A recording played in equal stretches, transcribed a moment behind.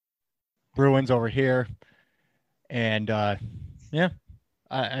Bruins over here. And yeah,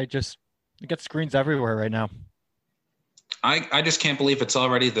 I just I get screens everywhere right now. I just can't believe it's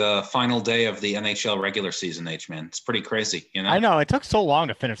already the final day of the NHL regular season, H man. It's pretty crazy, you I know? know it took so long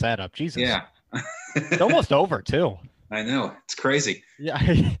to finish that up. Jesus. Yeah. It's almost over too. I know. It's crazy.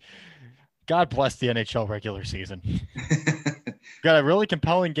 Yeah. God bless the NHL regular season. Got a really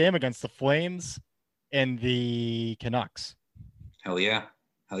compelling game against the Flames and the Canucks. Hell yeah.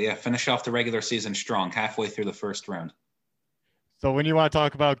 Hell yeah. Finish off the regular season strong, halfway through the first round. So when you want to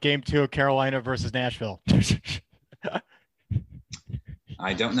talk about game two of Carolina versus Nashville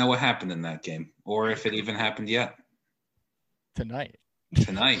I don't know what happened in that game or if it even happened yet. tonight.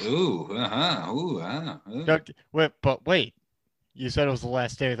 Tonight. Ooh. Uh-huh. Ooh. But wait, you said it was the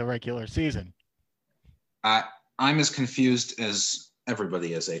last day of the regular season. I I'm as confused as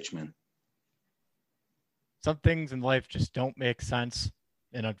everybody is, H man. Some things in life just don't make sense.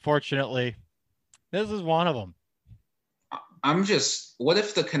 And unfortunately, this is one of them. I'm just, what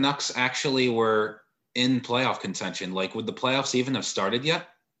if the Canucks actually were in playoff contention? Like, would the playoffs even have started yet?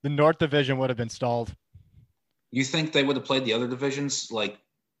 The North Division would have been stalled. You think they would have played the other divisions like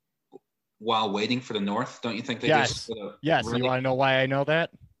while waiting for the North? Don't you think they just Yes. would have Yes. You really? want to know why I know that?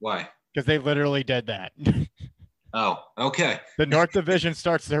 Why? Because they literally did that. Oh, okay. The North Division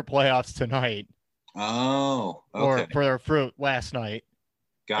starts their playoffs tonight Oh, or okay. for their fruit last night.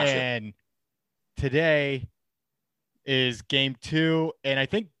 Gotcha. And today is game two. And I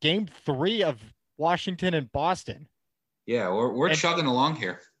think game three of Washington and Boston. Yeah, we're And chugging along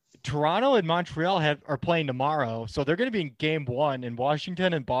here. Toronto and Montreal are playing tomorrow. So they're going to be in game one. And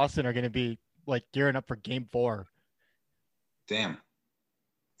Washington and Boston are going to be like gearing up for game four. Damn.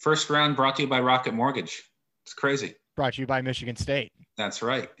 First round brought to you by Rocket Mortgage. It's crazy. Brought to you by Michigan State. That's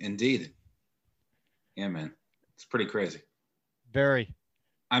right. Indeed. Yeah, man. It's pretty crazy. Very.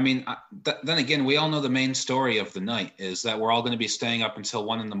 I mean, then again, we all know the main story of the night is that we're all going to be staying up until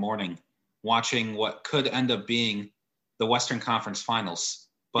 1 in the morning watching what could end up being the Western Conference Finals,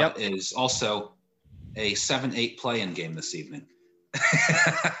 but Yep. is also a 7-8 play-in game this evening.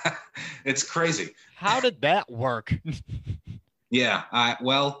 It's crazy. How did that work? Yeah.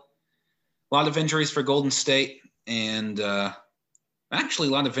 Well, a lot of injuries for Golden State and actually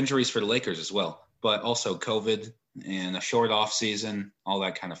a lot of injuries for the Lakers as well, but also COVID and a short off season, all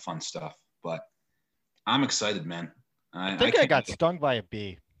that kind of fun stuff. But I'm excited, man. I I think I can't got wait. stung by a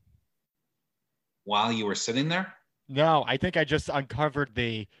bee. While you were sitting there. No, I think I just uncovered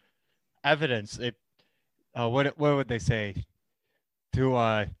the evidence. What would they say to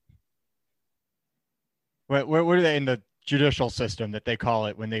what are they in the judicial system that they call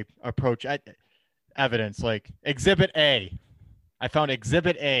it when they approach evidence like Exhibit A? I found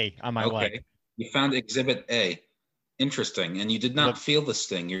Exhibit A on my leg. Okay. You found Exhibit A. Interesting. And you did Look, not feel this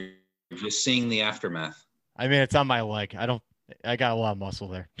thing. You're just seeing the aftermath. I mean, it's on my leg. I got a lot of muscle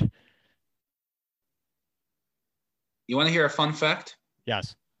there. You want to hear a fun fact?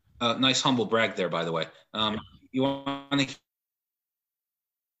 Yes. Nice humble brag there, by the way. You want to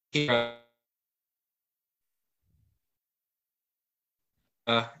hear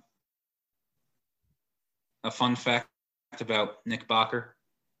uh, a fun fact about Nick Bacher?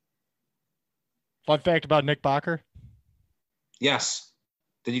 Fun fact about Nick Bacher? Yes.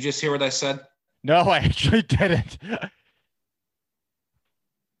 Did you just hear what I said? No, I actually didn't.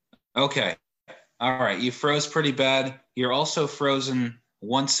 Okay. All right. You froze pretty bad. You're also frozen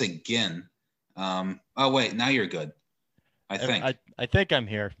once again. Oh, wait. Now you're good. I think. I think I'm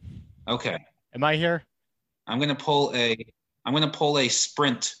here. Okay. Am I here? I'm gonna pull a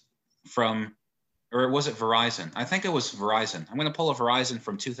Sprint from, or was it Verizon? I think it was Verizon. I'm gonna pull a Verizon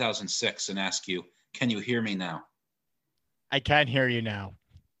from 2006 and ask you, can you hear me now? I can hear you now.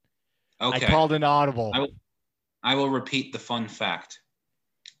 I Okay. called an audible. I will repeat the fun fact.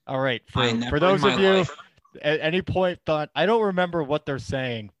 All right. I For never in those my of you life. at any point thought, I don't remember what they're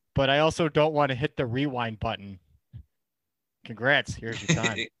saying, but I also don't want to hit the rewind button. Congrats. Here's your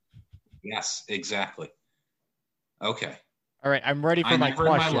time. Yes, exactly. Okay. All right. I'm ready for I my never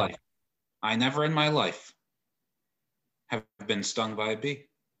in my question. life. I never in my life have been stung by a bee.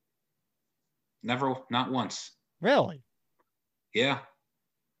 Never, not once. Really? Yeah.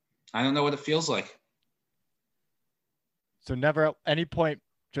 I don't know what it feels like. So never at any point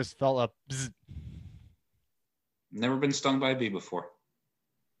just felt a bzz. Never been stung by a bee before.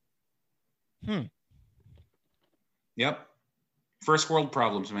 Hmm. Yep. First world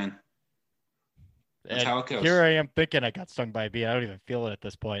problems, man. That's And how it goes. here I am thinking I got stung by a bee. I don't even feel it at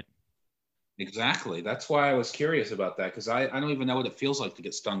this point. Exactly. That's why I was curious about that because I don't even know what it feels like to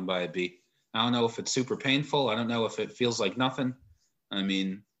get stung by a bee. I don't know if it's super painful. I don't know if it feels like nothing. I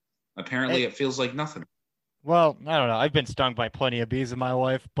mean, Apparently, it feels like nothing. Well, I don't know. I've been stung by plenty of bees in my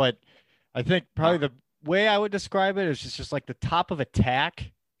life, but I think probably Huh. the way I would describe it is just like the top of a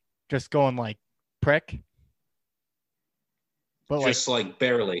tack, just going like prick. But like, Just like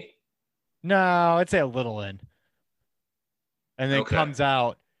barely. no, I'd say a little in, and then Okay. comes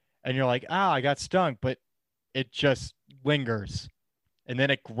out, and you're like, ah, I got stung, but it just lingers, and then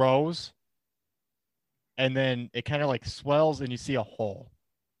it grows, and then it kind of like swells, and you see a hole.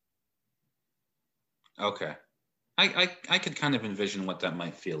 Okay. I could kind of envision what that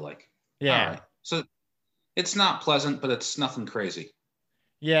might feel like. All Yeah, right. So it's not pleasant, but it's nothing crazy.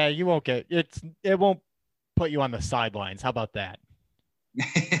 yeah, you won't get it won't put you on the sidelines. How about that?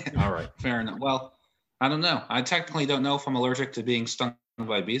 All right. Fair enough. Well, I don't know. I technically don't know if I'm allergic to being stung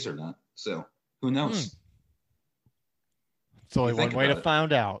by bees or not. So who Hmm. knows? It's only You one think way to about it.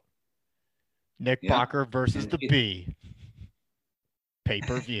 find out. Nick Yeah. Bacher versus And the Bee.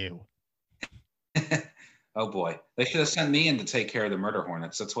 Pay-per-view. oh boy, they should have sent me in to take care of the murder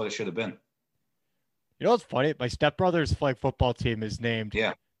hornets. That's what it should have been. You know what's funny? My stepbrother's flag football team is named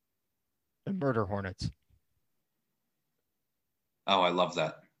Yeah. the Murder Hornets. Oh, I love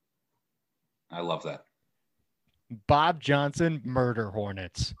that. I love that. Bob Johnson Murder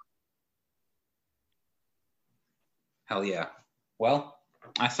Hornets. Hell yeah. Well,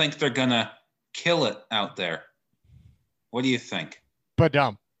 I think they're gonna kill it out there. What do you think?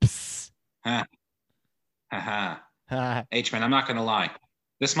 Badum. Huh? Haha. This H-Man, I'm not gonna lie.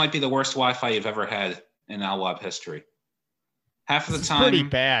 This might be the worst Wi-Fi you've ever had in Alwab history. Half of the is pretty time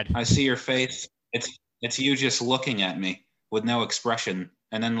bad. I see your face, it's you just looking at me with no expression,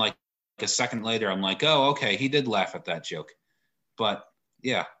 and then like a second later, I'm like, oh, okay, he did laugh at that joke. But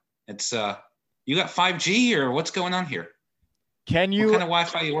yeah, it's you got 5G or what's going on here? Can What you kind of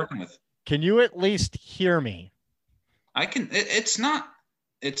Wi-Fi are you working with? can you at least hear me? I can. It's not.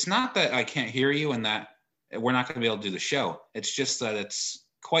 It's not that I can't hear you and that we're not going to be able to do the show. It's just that it's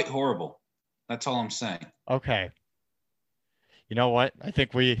quite horrible. That's all I'm saying. Okay. You know what? I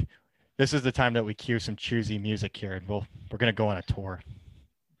think this is the time that we cue some choosy music here, and we're gonna go on a tour.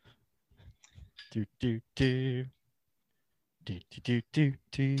 Do do do do do do do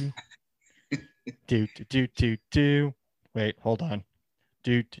do do do do do. Wait, hold on.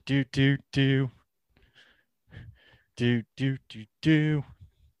 Do do do do do do do do do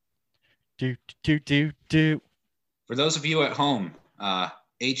do do do do. For those of you at home,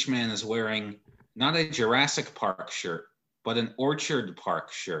 H-Man is wearing not a Jurassic Park shirt, but an Orchard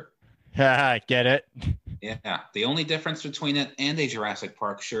Park shirt. Get it? Yeah. The only difference between it and a Jurassic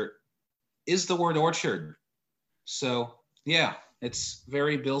Park shirt is the word orchard. So yeah, it's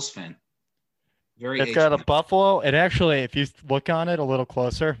very Bills fan. Very It's got a H-Man. buffalo. And actually, if you look on it a little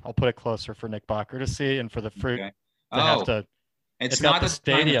closer, I'll put it closer for Nick Bacher to see, and for the fruit Okay. to have Oh, to. it's It's got not the a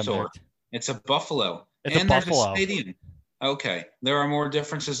stadium there. dinosaur. It's a buffalo. It's a And there's a buffalo. stadium. Okay. There are more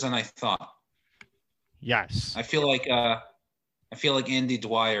differences than I thought. Yes. I feel like Andy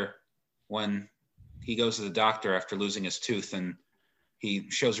Dwyer when he goes to the doctor after losing his tooth and he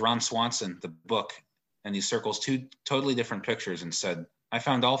shows Ron Swanson the book and he circles two totally different pictures and said, I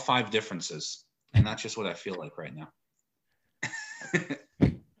found all 5 differences. And that's just what I feel like right now.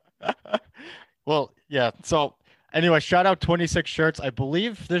 Well, yeah. So anyway, shout out 26 shirts. I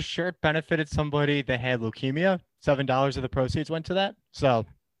believe this shirt benefited somebody that had leukemia. $7 of the proceeds went to that. So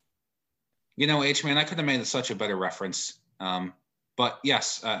You know, H-Man, I could have made such a better reference. But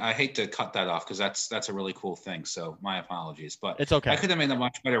yes, I hate to cut that off because that's a really cool thing. So my apologies. But it's okay. I could have made a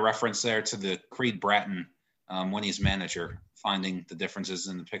much better reference there to the Creed Bratton when he's manager, finding the differences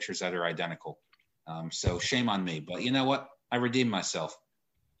in the pictures that are identical. So shame on me. But you know what? I redeemed myself.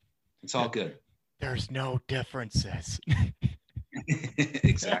 It's all good. There's no differences.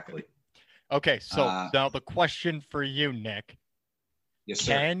 Exactly. Okay, so now the question for you, Nick. Yes,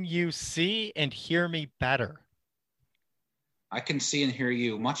 sir. Can you see and hear me better? I can see and hear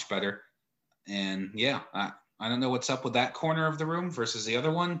you much better. And yeah, I don't know what's up with that corner of the room versus the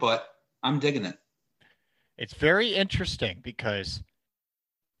other one, but I'm digging it. It's very interesting because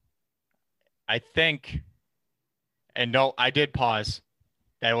I think, and no, I did pause.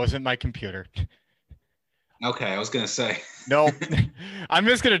 That wasn't my computer. Okay, I was going to say. No, I'm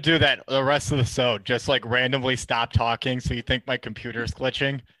just going to do that the rest of the show. Just like randomly stop talking so you think my computer's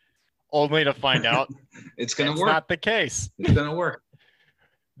glitching, only to find out it's going to it's work. not the case. It's going to work.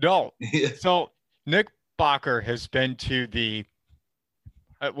 No. So Nick Bacher has been to the,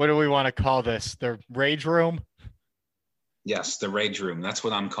 what do we want to call this? The Rage Room? Yes, the Rage Room. That's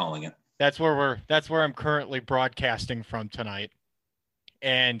what I'm calling it. That's where I'm currently broadcasting from tonight.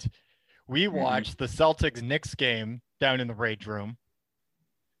 And we watched the Celtics Knicks game down in the Rage Room.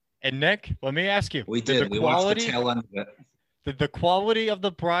 And Nick, let me ask you, We did the did. We watched the quality tail end of it. did the quality of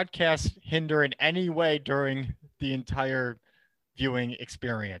the broadcast hinder in any way during the entire viewing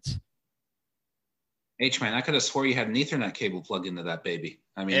experience? H-Man, I could have swore you had an Ethernet cable plugged into that baby.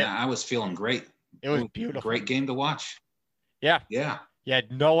 I mean, It I was feeling great. it was beautiful. Great game to watch. Yeah, Yeah. you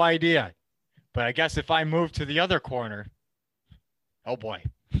had no idea. But I guess if I move to the other corner, oh boy,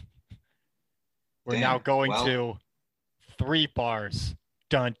 we're now Damn. going Well, to 3 bars.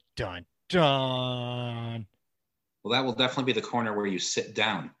 Dun dun dun. well, that will definitely be the corner where you sit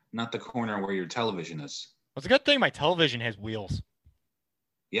down, not the corner where your television is. It's a good thing my television has wheels.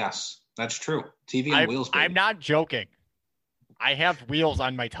 Yes, that's true. TV on wheels, baby. I'm not joking. I have wheels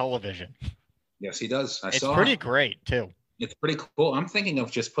on my television. Yes, he does. It's saw pretty him. great too. It's pretty cool. I'm thinking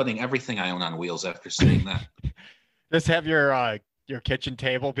of just putting everything I own on wheels after seeing that. Just have your kitchen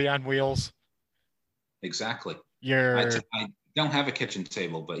table be on wheels. Exactly. Your I don't have a kitchen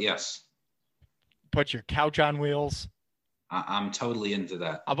table, but yes, put your couch on wheels. I'm totally into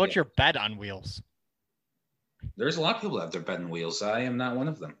that. How about Yeah. your bed on wheels? There's a lot of people that have their bed on wheels. I am not one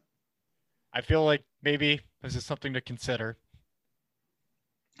of them. I feel like maybe this is something to consider.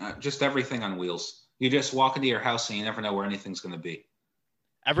 Just everything on wheels. You just walk into your house and you never know where anything's going to be.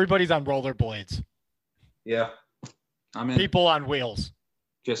 Everybody's on rollerblades. Yeah. I'm in. People on wheels.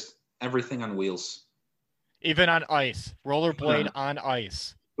 Just everything on wheels. Even on ice. Rollerblade on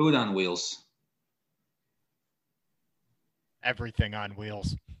ice. Food on wheels. Everything on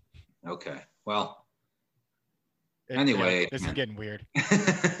wheels. Okay. Well, anyway. This is getting weird.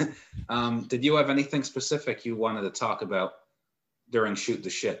 Did you have anything specific you wanted to talk about during Shoot the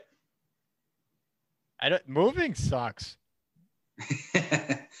Shit? Moving sucks.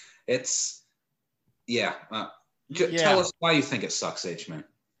 It's, yeah. Tell us why you think it sucks, H-Man.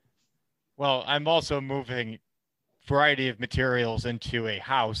 Well, I'm also moving variety of materials into a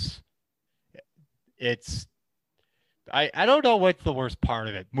house. I don't know what's the worst part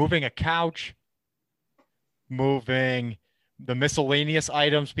of it. Moving a couch, moving the miscellaneous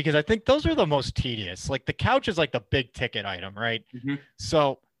items, because I think those are the most tedious. Like the couch is like the big ticket item, right? Mm-hmm.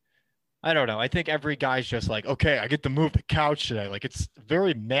 So I don't know. I think every guy's just like, okay, I get to move the couch today. Like it's a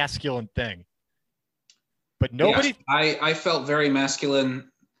very masculine thing. But nobody. Yes, I felt very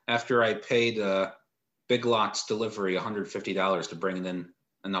masculine after I paid Big Lots delivery $150 to bring it in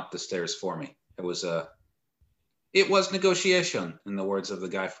and up the stairs for me. It was negotiation, in the words of the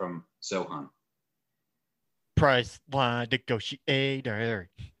guy from Zohan. Price line negotiator.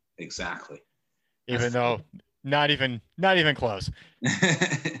 Exactly. Even though not even close.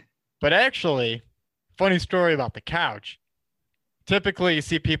 But actually, funny story about the couch. Typically, you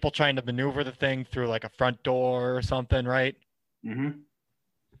see people trying to maneuver the thing through like a front door or something, right? Mm-hmm.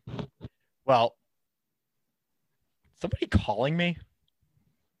 Well, somebody calling me?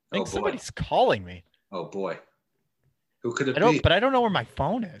 I think somebody's calling me. Oh, boy. Who could it be? But I don't know where my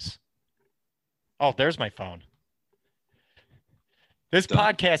phone is. Oh, there's my phone. This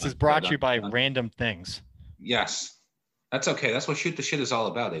podcast is brought to you by Random Things. Yes. That's okay. That's what Shoot the Shit is all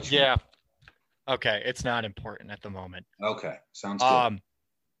about, H-Man. Yeah. Okay. It's not important at the moment. Okay. Sounds good.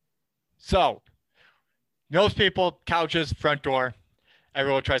 So, most people, couches, front door.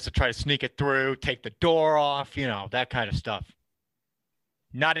 Everyone tries to sneak it through, take the door off, that kind of stuff.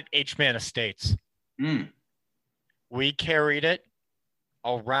 Not at H-Man Estates. We carried it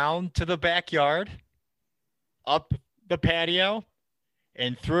around to the backyard, up the patio,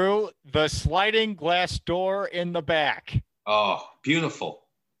 and through the sliding glass door in the back. Oh, beautiful.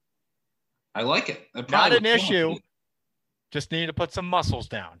 I like it. Not an issue. Just need to put some muscles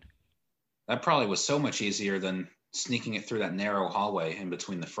down. That probably was so much easier than sneaking it through that narrow hallway in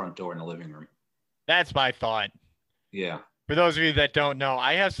between the front door and the living room. That's my thought. Yeah. For those of you that don't know,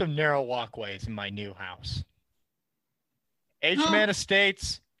 I have some narrow walkways in my new house. H-Man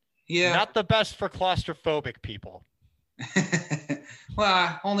Estates, not the best for claustrophobic people.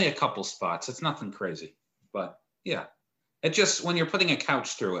 Well, only a couple spots. It's nothing crazy. But, yeah. It just, when you're putting a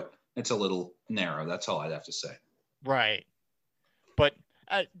couch through it, it's a little narrow. That's all I'd have to say. Right. But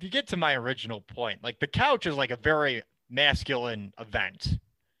to get to my original point, like the couch is like a very masculine event.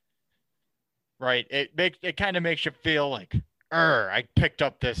 Right? It kind of makes you feel like, I picked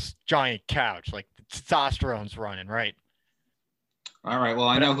up this giant couch. Like the testosterone's running, right? All right. Well,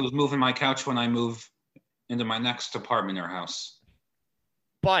 I know who's moving my couch when I move into my next apartment or house.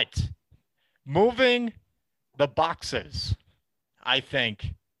 But moving the boxes, I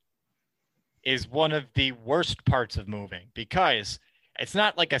think, is one of the worst parts of moving because it's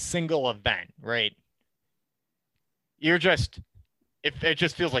not like a single event, right? You're just it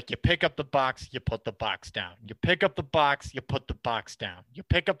just feels like you pick up the box, you put the box down. You pick up the box, you put the box down. You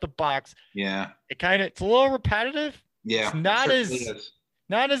pick up the box. Yeah. It's a little repetitive. Yeah. It's It certainly is.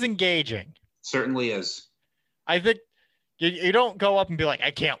 not as engaging. Certainly is. I think you don't go up and be like, I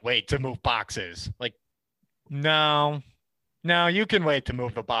can't wait to move boxes. Like, no, no, you can wait to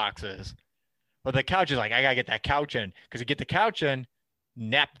move the boxes. But the couch is like, I gotta get that couch in. Because you get the couch in,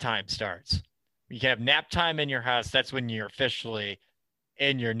 nap time starts. You can have nap time in your house. That's when you're officially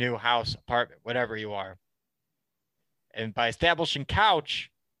in your new house, apartment, whatever you are. And by establishing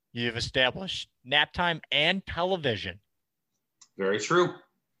couch, you've established nap time and television. Very true.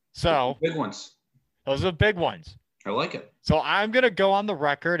 So big ones. Those are the big ones. I like it. So I'm going to go on the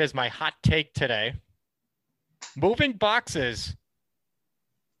record as my hot take today. Moving boxes,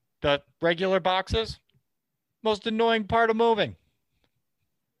 the regular boxes, most annoying part of moving.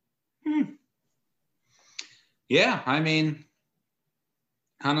 Yeah, I mean,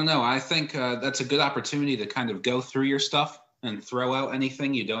 I don't know. I think that's a good opportunity to kind of go through your stuff and throw out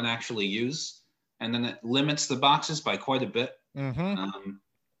anything you don't actually use. And then it limits the boxes by quite a bit. Mm-hmm.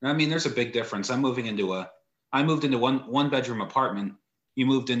 I mean, there's a big difference. I moved into one bedroom apartment. You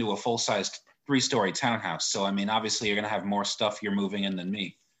moved into a full-sized 3-story townhouse. So, I mean, obviously you're going to have more stuff you're moving in than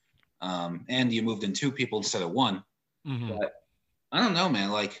me. And you moved in 2 people instead of 1. Mm-hmm. But I don't know,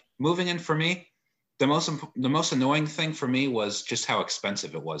 man. Like moving in for me, the most annoying thing for me was just how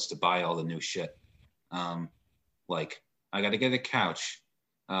expensive it was to buy all the new shit. Like I got to get a couch.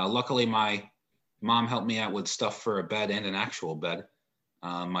 Luckily, my mom helped me out with stuff for a bed and an actual bed.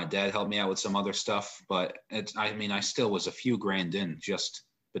 My dad helped me out with some other stuff, but I still was a few grand in just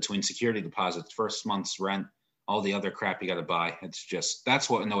between security deposits, first month's rent, all the other crap you got to buy. That's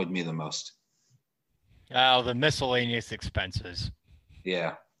what annoyed me the most. Oh, the miscellaneous expenses.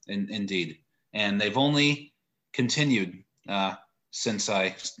 Yeah, indeed. And they've only continued since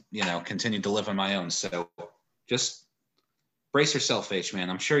I, continued to live on my own. So just brace yourself, H-Man.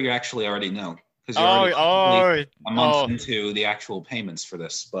 I'm sure you actually already know. Because you're already a month into the actual payments for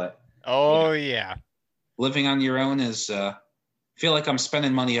this. But yeah. Living on your own is feel like I'm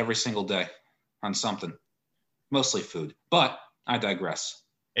spending money every single day on something. Mostly food. But I digress.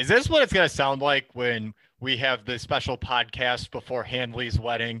 Is this what it's going to sound like when we have the special podcast before Hanley's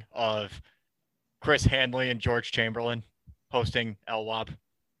wedding of Chris Hanley and George Chamberlain hosting LWAB?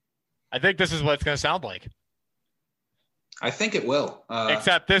 I think this is what it's going to sound like. I think it will.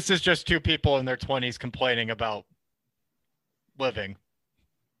 Except this is just 2 people in their 20s complaining about living.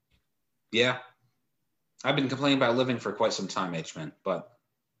 Yeah. I've been complaining about living for quite some time, H-Man, but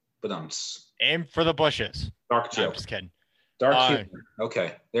aim for the bushes. Dark joke. I'm just kidding. Dark humor.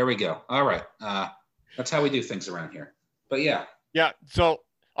 Okay, there we go. All right. That's how we do things around here. But yeah. Yeah. So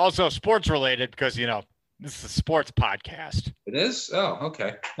also sports related because, this is a sports podcast. It is? Oh,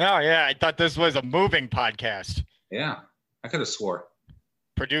 okay. Oh, yeah. I thought this was a moving podcast. Yeah. I could have swore.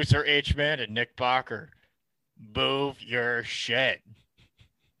 Producer H-Man and Nick Bacher. Move your shit.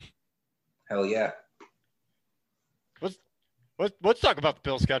 Hell yeah. Let's talk about the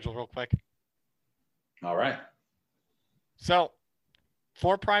Bills schedule real quick. All right. So,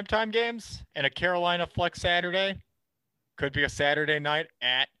 4 primetime games and a Carolina Flex Saturday. Could be a Saturday night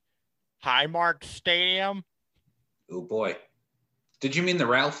at Highmark Stadium. Oh, boy. Did you mean the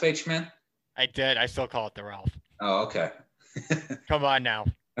Ralph H-Man? I did. I still call it the Ralph. Oh, okay. Come on now.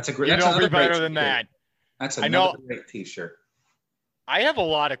 That's a great. You know me better than that. That's another great T-shirt. I have a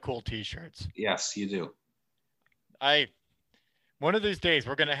lot of cool T-shirts. Yes, you do. One of these days,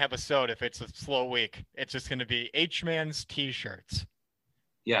 we're going to have a soda if it's a slow week. It's just going to be H-Man's T-shirts.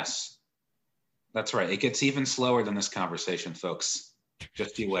 Yes. That's right. It gets even slower than this conversation, folks.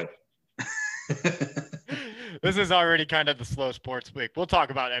 Just you wait. This is already kind of the slow sports week. We'll talk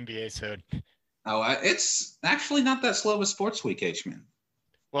about NBA soon. Oh, it's actually not that slow of a sports week, H-Man.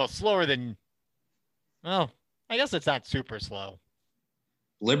 Well, slower than... Well, I guess it's not super slow.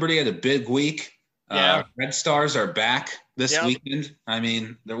 Liberty had a big week. Yeah. Red Stars are back this weekend. I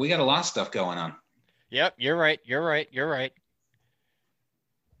mean, we got a lot of stuff going on. Yep, you're right.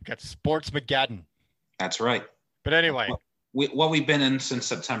 Got Sportsmageddon. That's right. But anyway. What we've been in since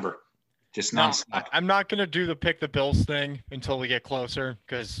September. Just nonstop. I'm not going to do the pick the Bills thing until we get closer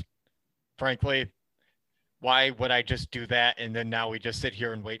because, frankly, why would I just do that and then now we just sit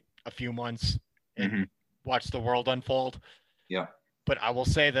here and wait a few months and watch the world unfold? Yeah. But I will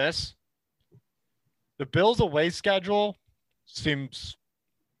say this. The Bills' away schedule seems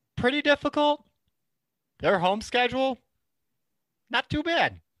pretty difficult. Their home schedule, not too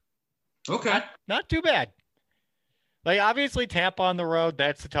bad. Okay. Not too bad. Like, obviously, Tampa on the road,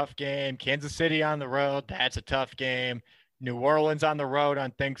 that's a tough game. Kansas City on the road, that's a tough game. New Orleans on the road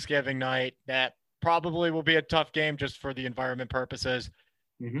on Thanksgiving night. That probably will be a tough game just for the environment purposes.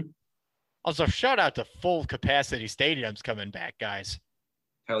 Mm-hmm. Also, shout out to full capacity stadiums coming back, guys.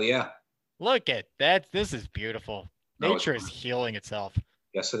 Hell yeah. Look at that. This is beautiful. No, it's Nature is fun. healing itself.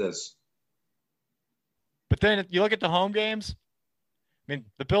 Yes, it is. But then you look at the home games. I mean,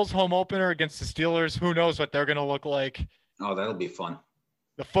 the Bills home opener against the Steelers, who knows what they're going to look like. Oh, that'll be fun.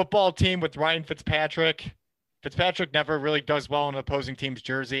 The football team with Ryan Fitzpatrick. Fitzpatrick never really does well in an opposing team's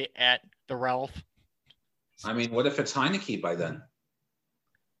jersey at the Ralph. I mean, what if it's Heineke by then?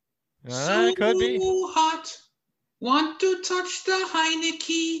 It could be. So hot. Want to touch the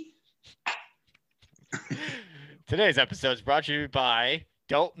Heineke? Today's episode is brought to you by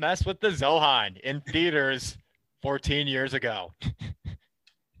Don't Mess with the Zohan in theaters 14 years ago.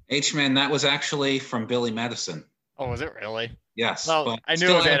 H-Man, that was actually from Billy Madison. Oh, was it really? Yes. Well, I knew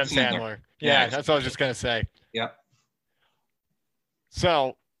it was Adam Sandler. Yeah, that's what I was just going to say. Yep.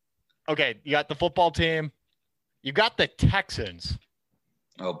 So, okay, you got the football team. You got the Texans.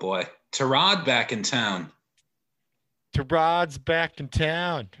 Oh, boy. Tyrod back in town. Tyrod's back in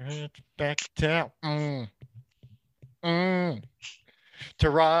town. Back in town.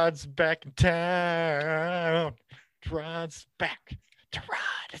 Tyrod's back in town. Tyrod's back.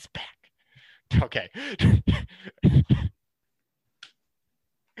 Tyrod is back. Okay.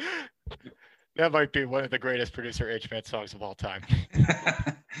 That might be one of the greatest producer H-Man songs of all time.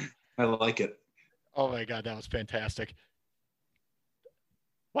 I like it. Oh my God, that was fantastic.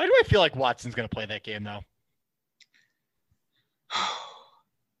 Why do I feel like Watson's going to play that game, though?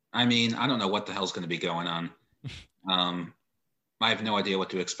 I mean, I don't know what the hell's going to be going on. I have no idea what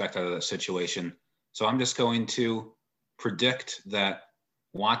to expect out of that situation. So I'm just going to predict that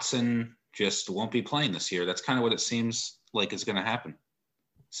Watson just won't be playing this year. That's kind of what it seems like is going to happen.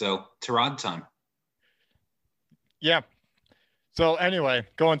 So Tyrod time. Yeah. So anyway,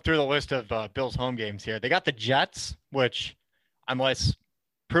 going through the list of Bills home games here, they got the Jets, which unless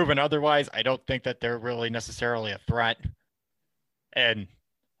proven otherwise, I don't think that they're really necessarily a threat. And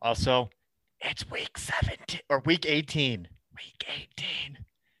also, it's week 17 or week 18. Week 18.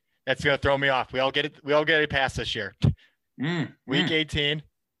 That's gonna throw me off. We all get it. We all get a pass this year. Week 18.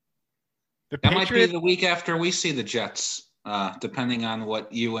 That might be the week after we see the Jets, depending on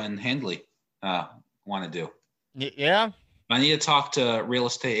what you and Handley want to do. Yeah. I need to talk to real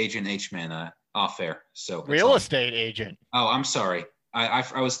estate agent H-Man off air. So real estate agent. Oh, I'm sorry.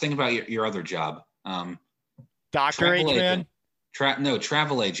 I was thinking about your other job. Doctor H-Man.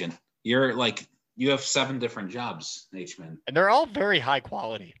 Travel agent. You have 7 different jobs, H-Man. And they're all very high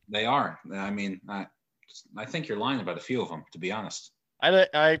quality. They are. I mean, I think you're lying about a few of them, to be honest.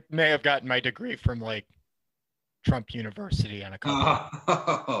 I may have gotten my degree from like Trump University on a couple.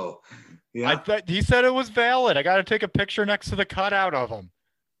 Oh, yeah. He said it was valid. I got to take a picture next to the cutout of him.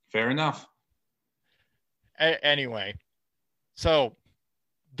 Fair enough. Anyway, so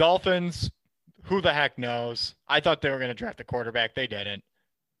Dolphins, who the heck knows? I thought they were going to draft a quarterback. They didn't.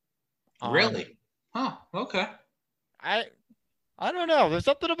 Really? Oh, okay. I don't know. There's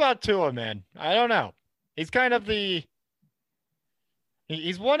something about Tua, man. I don't know. He's kind of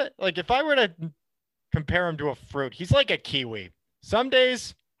he's one, like if I were to compare him to a fruit, he's like a kiwi. Some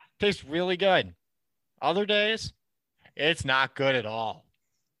days tastes really good. Other days, it's not good at all.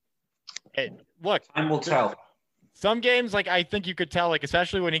 Look, time will tell. Some games, like I think you could tell, like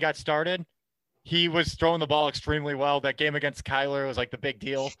especially when he got started, he was throwing the ball extremely well. That game against Kyler was like the big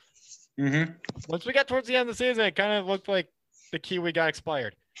deal. Mm-hmm. Once we got towards the end of the season, it kind of looked like the kiwi got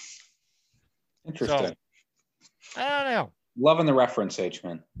expired. Interesting. So, I don't know. Loving the reference,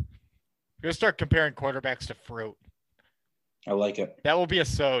 H-Man. We're gonna start comparing quarterbacks to fruit. I like it. That will be a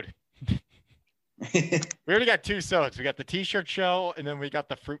sode. We already got 2 sodes. We got the T-shirt show, and then we got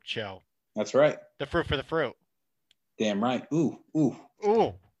the fruit show. That's right. The fruit for the fruit. Damn right. Ooh.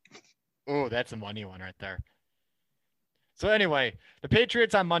 That's a money one right there. So anyway, the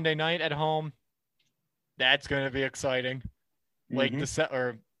Patriots on Monday night at home. That's going to be exciting. Late December,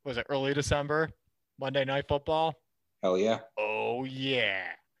 or was it early December? Monday Night Football. Hell yeah. Oh yeah.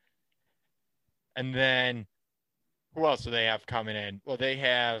 And then who else do they have coming in? Well, they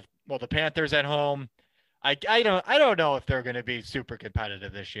have the Panthers at home. I don't know if they're going to be super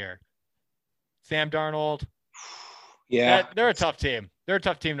competitive this year. Sam Darnold. Yeah. They're a tough team. They're a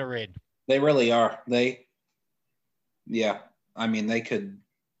tough team to read. They really are. Yeah. I mean, they could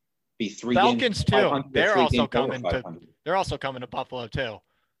be 3 Falcons games, too. They're also coming to. They're also coming to Buffalo too.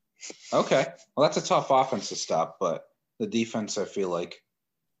 Okay. Well, that's a tough offense to stop, but the defense, I feel like,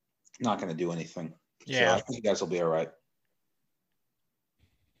 not going to do anything. Yeah. So I think you guys will be all right.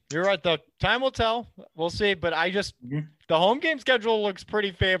 You're right, though. Time will tell. We'll see. But Mhm. the home game schedule looks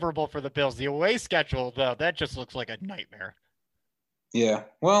pretty favorable for the Bills. The away schedule, though, that just looks like a nightmare. Yeah.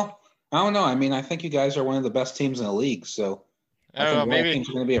 Well, I don't know. I mean, I think you guys are one of the best teams in the league, so I I don't think know. a lot of Maybe teams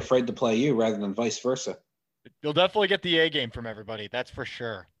are going to be afraid to play you rather than vice versa. you'll definitely get the A game from everybody. That's for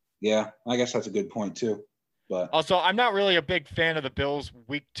sure. Yeah, I guess that's a good point too. But Also, I'm not really a big fan of the Bills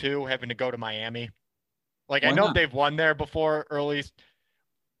week 2 having to go to Miami. Like, I why know not? they've won there before early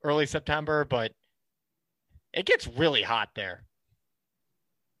September, but it gets really hot there.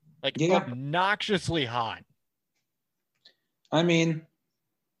 Like, Yeah, obnoxiously hot. I mean,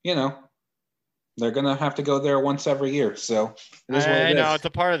 you know, they're going to have to go there once every year, so it is what I it know is. it's a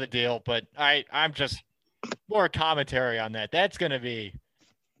part of the deal, but I'm just more commentary on that. That's gonna be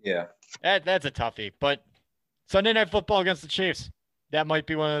Yeah. that's a toughie. But Sunday Night Football against the Chiefs, that might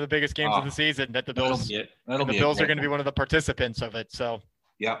be one of the biggest games of Oh, the season. That the that'll Bills be it. That'll and the be a Bills are great going to be one. one of the participants of it. So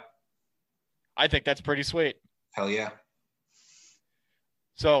Yep. I think that's pretty sweet. Hell yeah.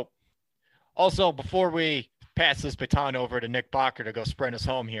 So also before we pass this baton over to Nick Bacher to go sprint us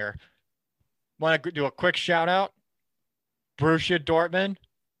home here, want to do a quick shout out. Borussia Dortmund,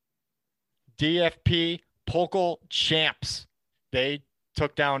 DFP Pokal champs. They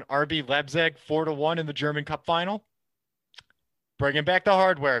took down RB Leipzig 4-1 in the German Cup final. Bringing back the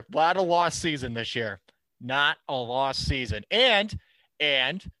hardware. A lot of lost season this year. Not a lost season. And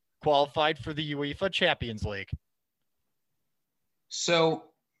qualified for the UEFA Champions League. So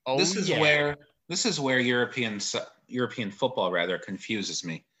Oh, this is yeah. where European football rather confuses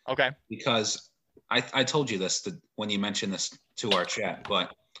me Okay. because I told you this when you mentioned this to our chat,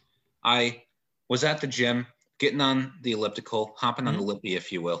 but I was at the gym getting on the elliptical, hopping on the lippy, if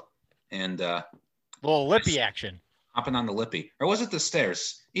you will, and Little lippy action. hopping on the lippy, or was it the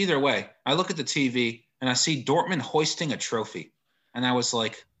stairs? Either way, I look at the TV and I see Dortmund hoisting a trophy, and I was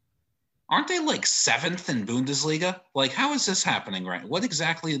like, aren't they like 7th in Bundesliga? Like, how is this happening right? What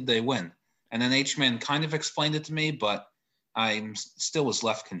exactly did they win? And then H-Man kind of explained it to me, but I still was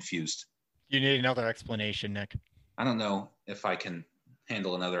left confused. You need another explanation, Nick. I don't know if I can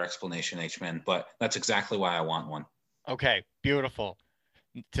handle another explanation, H-Man, but that's exactly why I want one. Okay, beautiful.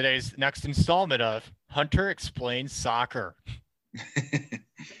 Today's next installment of Hunter Explains Soccer.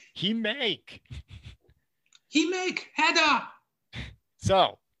 He make. Header.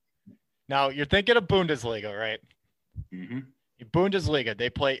 So now you're thinking of Bundesliga, right? Mm-hmm. Bundesliga, they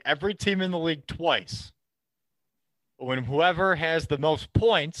play every team in the league twice. When whoever has the most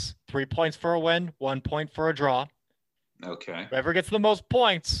points, 3 points for a win, 1 point for a draw, Okay. whoever gets the most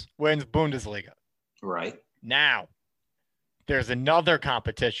points wins Bundesliga. Right. Now, there's another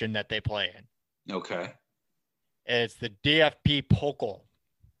competition that they play in. Okay. It's the DFB Pokal,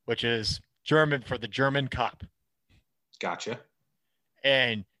 which is German for the German Cup. Gotcha.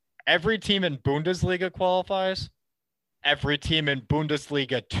 And every team in Bundesliga qualifies. Every team in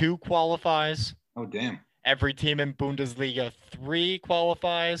Bundesliga 2 qualifies. Oh, damn. Every team in Bundesliga 3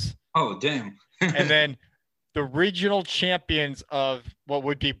 qualifies. Oh, damn. And then the regional champions of what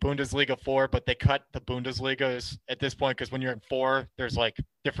would be Bundesliga 4, but they cut the Bundesligas at this point because when you're in 4, there's like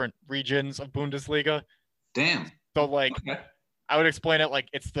different regions of Bundesliga. Damn. So like Okay. I would explain it like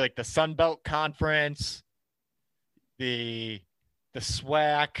it's like the Sun Belt Conference, the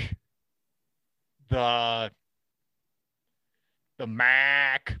SWAC, the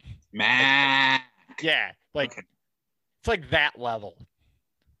MAC. Mac. Yeah, like Okay. it's like that level.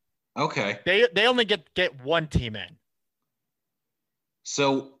 Okay. They only get one team in.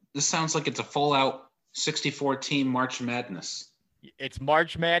 So this sounds like it's a full out 64 team March Madness. It's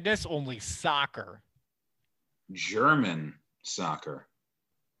March Madness, only soccer. German soccer.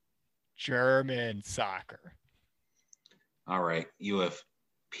 German soccer. All right. You have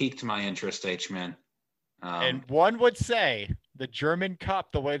piqued my interest, H-Man. And one would say the German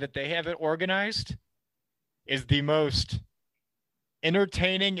Cup, the way that they have it organized, is the most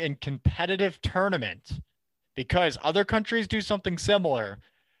entertaining and competitive tournament because other countries do something similar,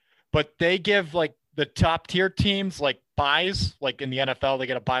 but they give like the top tier teams like buys, like in the NFL, they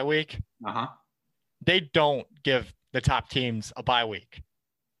get a bye week. Uh-huh. They don't give the top teams a bye week.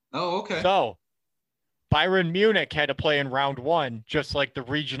 Oh, okay. So Bayern Munich had to play in round 1, just like the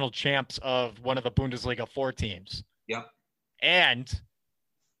regional champs of one of the Bundesliga 4 teams. Yep. And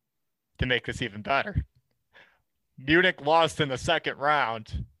to make this even better, Munich lost in the second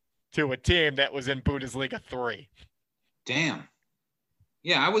round to a team that was in Bundesliga 3. Damn.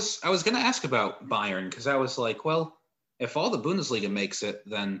 Yeah, I was going to ask about Bayern because I was like, well, if all the Bundesliga makes it,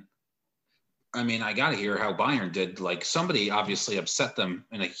 then I mean, I got to hear how Bayern did. Like, somebody obviously upset them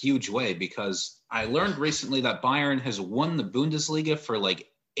in a huge way because I learned recently that Bayern has won the Bundesliga for like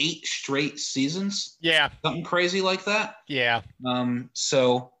 8 straight seasons, Yeah. something crazy like that. Yeah.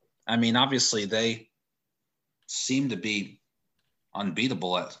 So, I mean, obviously they seem to be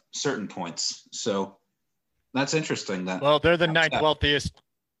unbeatable at certain points. So that's interesting. Well, they're the ninth wealthiest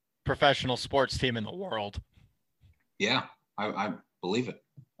professional sports team in the world. Yeah, I believe it.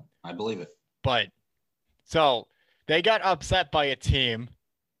 I believe it. But so they got upset by a team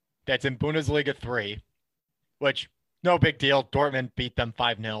that's in Bundesliga 3, which no big deal. Dortmund beat them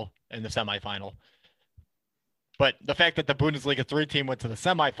 5-0 in the semifinal. But the fact that the Bundesliga 3 team went to the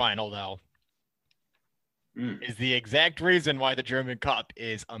semifinal, though, is the exact reason why the German Cup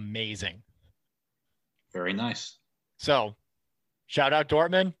is amazing. Very nice. So, shout out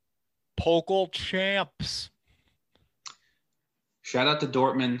Dortmund, Pokal champs. Shout out to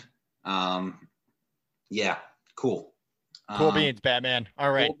Dortmund. Yeah, cool. Cool beans, Batman.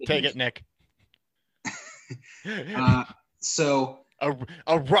 All right, cool take it, Nick. So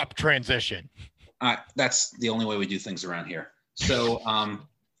a rough transition. That's the only way we do things around here. So,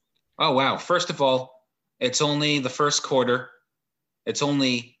 oh wow! First of all, it's only the first quarter. It's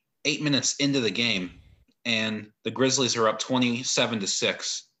only 8 minutes into the game, and the Grizzlies are up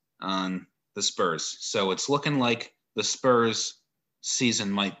 27-6 on the Spurs. So it's looking like the Spurs season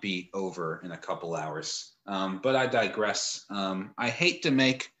might be over in a couple hours. But I digress. I hate to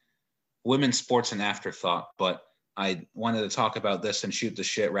make women's sports an afterthought, but I wanted to talk about this and shoot the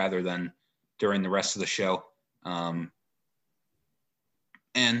shit rather than during the rest of the show.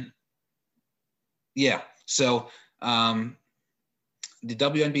 And yeah, so the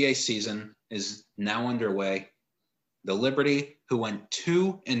WNBA season is now underway. The Liberty, who went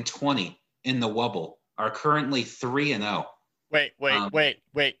 2-20 in the Wubble, are currently 3-0. Wait.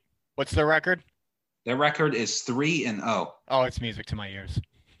 What's the record? Their record is 3-0. Oh, it's music to my ears.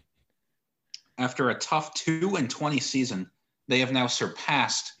 After a tough 2-20 season, they have now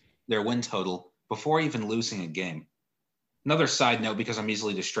surpassed their win total before even losing a game. Another side note, because I'm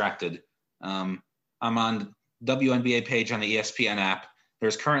easily distracted, I'm on WNBA page on the ESPN app.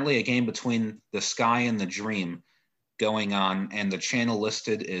 There's currently a game between the Sky and the Dream going on, and the channel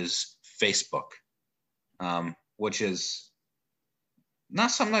listed is Facebook, which is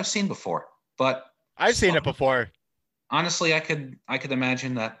not something I've seen before, but I've seen it before. Honestly, I could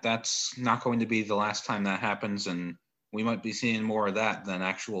imagine that that's not going to be the last time that happens, and we might be seeing more of that than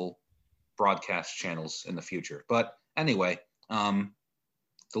actual broadcast channels in the future. But anyway, the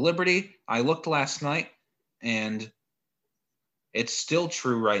Liberty, I looked last night, and it's still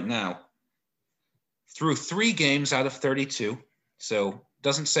true right now. Through 3 games out of 32, so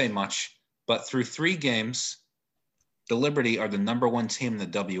doesn't say much, but through 3 games, the Liberty are the number 1 team in the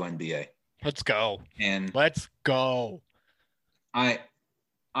WNBA. Let's go. And let's go. I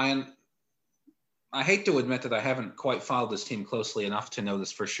hate to admit that I haven't quite followed this team closely enough to know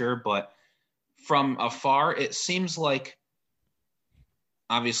this for sure, but from afar, it seems like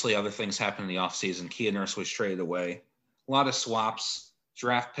obviously other things happened in the offseason. Kia Nurse was traded away. A lot of swaps,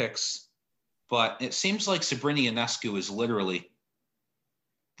 draft picks, but it seems like Sabrina Ionescu is literally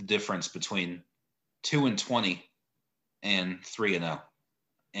the difference between 2-20 and 3-0.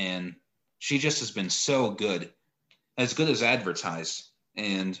 And she just has been so good as advertised.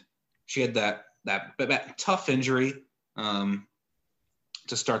 And she had that tough injury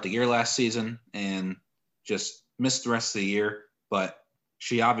to start the year last season and just missed the rest of the year. But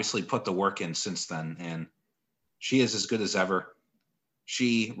she obviously put the work in since then, and she is as good as ever.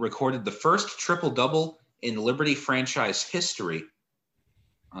 She recorded the first triple-double in Liberty franchise history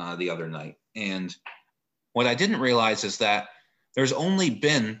the other night. And what I didn't realize is that there's only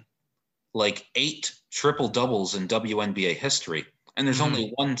been like 8 triple-doubles in WNBA history. And there's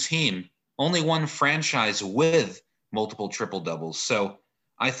only one team, only one franchise with multiple triple-doubles. So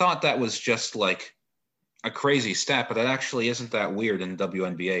I thought that was just like a crazy stat, but that actually isn't that weird in the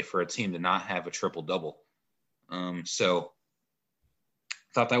WNBA for a team to not have a triple-double. So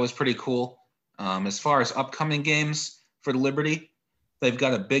I thought that was pretty cool. As far as upcoming games for the Liberty, they've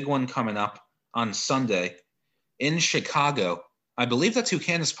got a big one coming up on Sunday in Chicago. I believe that's who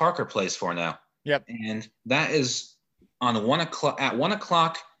Candace Parker plays for now. Yep. And that is on 1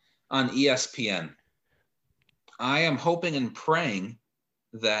 o'clock on ESPN. I am hoping and praying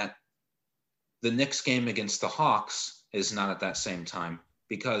that the Knicks game against the Hawks is not at that same time,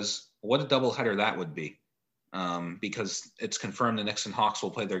 because what a doubleheader that would be. Because it's confirmed the Knicks and Hawks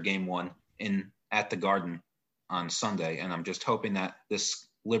will play their game 1 at the Garden on Sunday. And I'm just hoping that this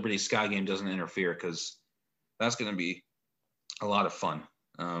Liberty Sky game doesn't interfere, because that's going to be a lot of fun.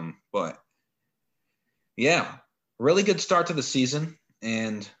 But yeah, really good start to the season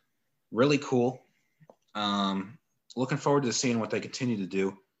and really cool. looking forward to seeing what they continue to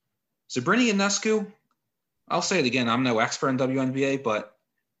do. Sabrina Ionescu, I'll say it again. I'm no expert in WNBA, but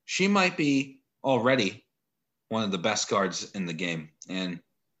she might be already one of the best guards in the game. And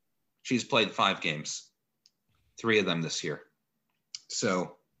she's played 5 games, 3 of them this year.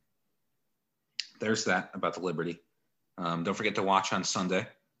 So there's that about the Liberty. Don't forget to watch on Sunday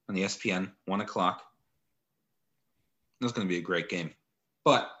on ESPN, 1 o'clock. That's going to be a great game.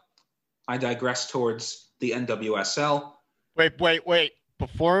 But I digress towards the NWSL. Wait.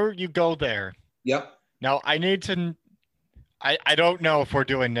 Before you go there. Yep. Now, I need to – I don't know if we're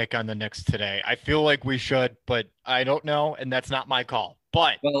doing Nick on the Knicks today. I feel like we should, but I don't know, and that's not my call.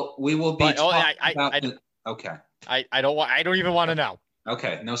 But – Well, we will be talking about okay. I don't even want to know.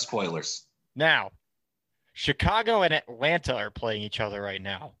 Okay, no spoilers. Now, Chicago and Atlanta are playing each other right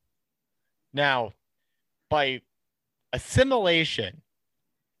now. Now, by assimilation,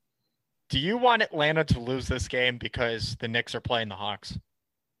 do you want Atlanta to lose this game because the Knicks are playing the Hawks?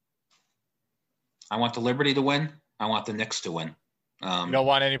 I want the Liberty to win. I want the Knicks to win. You don't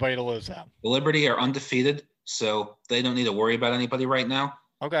want anybody to lose that. The Liberty are undefeated, so they don't need to worry about anybody right now.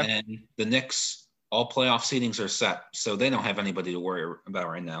 Okay. And the Knicks, all playoff seedings are set, so they don't have anybody to worry about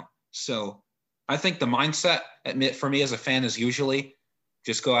right now. So I think the mindset for me as a fan is usually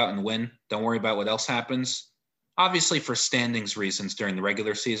just go out and win. Don't worry about what else happens. Obviously, for standings reasons during the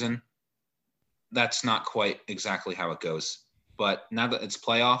regular season, that's not quite exactly how it goes. But now that it's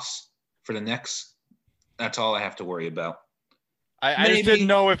playoffs for the Knicks, that's all I have to worry about. I just didn't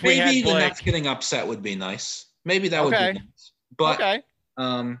know if we had maybe the Knicks getting upset would be nice. Maybe that would be nice. But I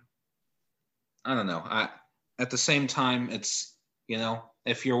don't know. At the same time, it's,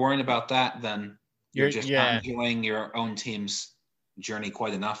 if you're worrying about that, then you're just not enjoying your own team's journey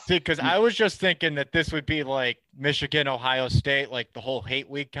quite enough. See, because I was just thinking that this would be like Michigan, Ohio State, like the whole hate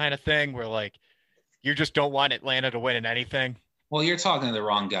week kind of thing, where like you just don't want Atlanta to win in anything. Well, you're talking to the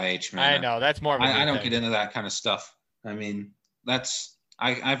wrong guy, H-Man. I know. That's more of a I don't get into that kind of stuff. I mean,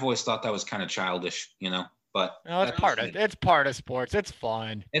 I've always thought that was kind of childish, but no, it's part of sports. It's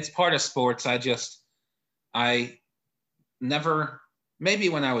fun. It's part of sports. I never, maybe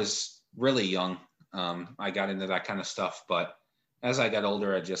when I was really young, I got into that kind of stuff, but as I got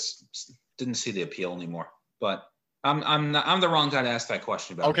older, I just didn't see the appeal anymore. But I'm the wrong guy to ask that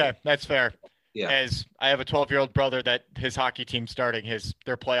question about. Okay, that's fair. Yeah. As I have a 12-year-old brother that his hockey team starting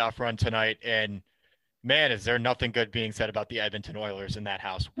their playoff run tonight, and man, is there nothing good being said about the Edmonton Oilers in that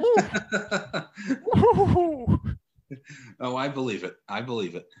house. Oh, I believe it.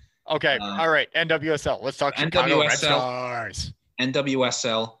 Okay, all right. NWSL. Let's talk Chicago Red Stars.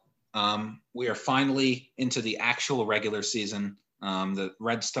 NWSL. We are finally into the actual regular season. The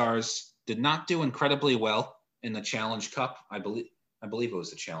Red Stars did not do incredibly well in the Challenge Cup. I believe it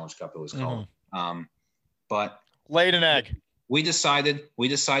was the Challenge Cup it was called. But laid an egg. We decided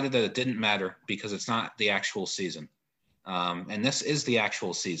that it didn't matter because it's not the actual season. And this is the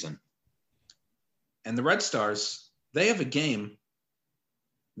actual season. And the Red Stars, they have a game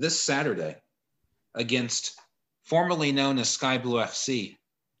this Saturday against formerly known as Sky Blue FC,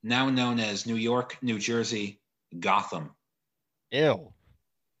 now known as New York, New Jersey, Gotham. Ew.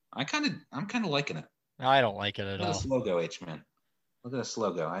 I'm kind of liking it. I don't like it at all. Look at this logo, H-Man. Look at this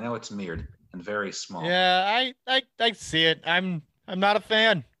logo. I know it's mirrored and very small. Yeah, I see it. I'm not a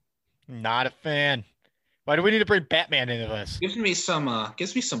fan. Not a fan. Why do we need to bring Batman into this? Gives me some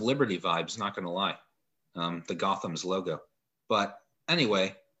Liberty vibes, not gonna lie. The Gotham's logo. But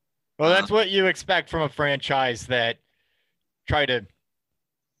anyway. Well, that's what you expect from a franchise that try to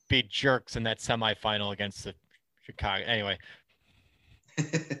be jerks in that semifinal against the Chicago. Anyway.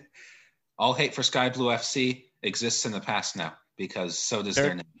 All hate for Sky Blue FC exists in the past now because so does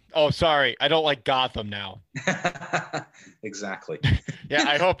their name. Oh, sorry. I don't like Gotham now. Exactly. Yeah,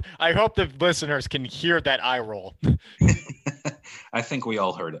 I hope the listeners can hear that eye roll. I think we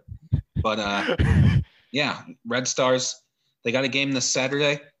all heard it. But yeah, Red Stars, they got a game this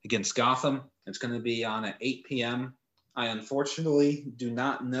Saturday against Gotham. It's going to be on at 8 p.m. I unfortunately do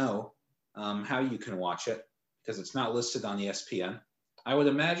not know how you can watch it because it's not listed on ESPN. I would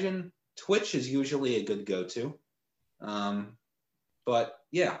imagine Twitch is usually a good go-to. But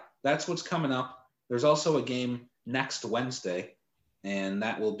yeah, that's what's coming up. There's also a game next Wednesday, and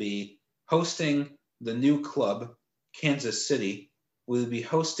that will be hosting the new club, Kansas City. We'll be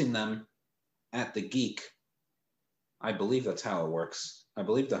hosting them at the Geek. I believe that's how it works. I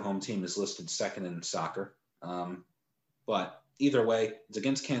believe the home team is listed second in soccer. But either way, it's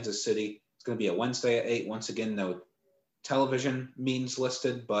against Kansas City. It's going to be a Wednesday at 8. Once again, no television means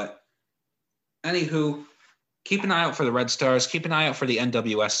listed. But anywho, keep an eye out for the Red Stars. Keep an eye out for the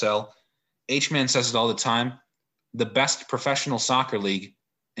NWSL. H-Man says it all the time. the best professional soccer league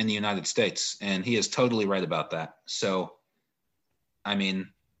in the United States, and he is totally right about that. So, I mean,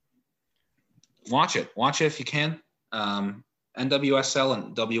 watch it if you can. NWSL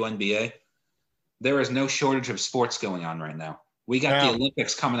and WNBA. There is no shortage of sports going on right now. We got the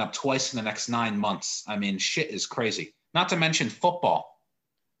Olympics coming up twice in the next 9 months. I mean, shit is crazy. Not to mention football.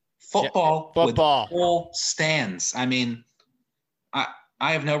 Football with full stands. I mean, I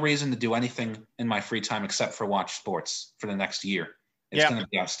have no reason to do anything in my free time except for watch sports for the next year. It's going to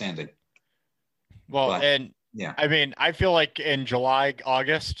be outstanding. Well, I mean, I feel like in July,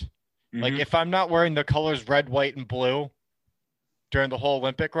 August, like if I'm not wearing the colors red, white, and blue during the whole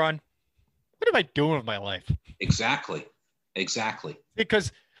Olympic run, what am I doing with my life? Exactly.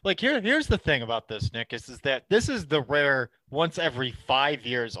 Because like here's the thing about this, Nick, is that this is the rare once every 5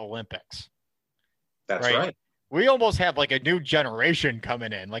 years Olympics. That's right. We almost have like a new generation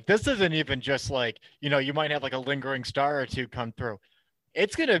coming in. Like this isn't even just like, you might have like a lingering star or two come through.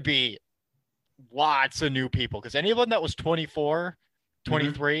 It's going to be lots of new people because anyone that was 24,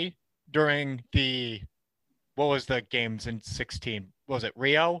 23 during what was the games in 16? Was it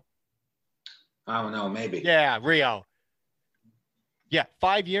Rio? I don't know, maybe. Yeah, Rio. Yeah,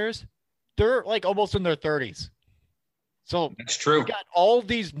 5 years. They're like almost in their 30s. So that's true. You got all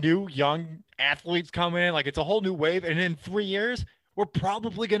these new young athletes coming in. Like it's a whole new wave. And in 3 years, we're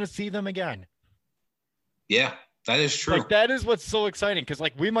probably going to see them again. Yeah, that is true. Like that is what's so exciting because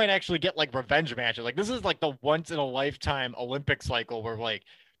like we might actually get like revenge matches. Like this is like the once in a lifetime Olympic cycle where like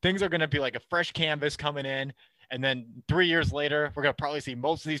things are going to be like a fresh canvas coming in. And then 3 years later, we're going to probably see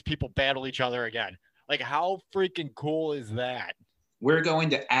most of these people battle each other again. Like how freaking cool is that? We're going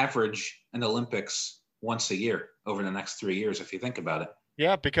to average an Olympics once a year over the next 3 years, if you think about it.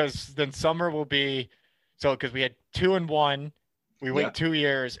 Yeah, because then summer will be because we had 2 and 1, we wait 2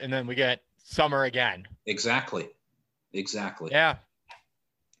 years, and then we get summer again. Exactly. Yeah.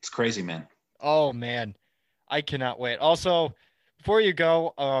 It's crazy, man. Oh man. I cannot wait. Also, before you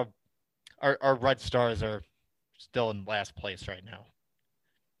go, our Red Stars are still in last place right now.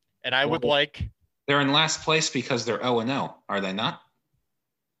 And I would like they're in last place because they're 0-0, are they not?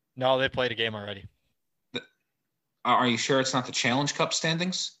 No, they played a game already. Are you sure it's not the Challenge Cup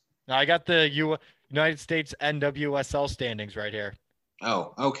standings? No, I got the United States NWSL standings right here.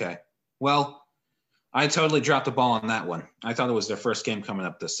 Oh, okay. Well, I totally dropped the ball on that one. I thought it was their first game coming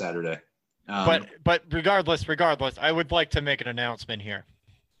up this Saturday. But regardless, I would like to make an announcement here.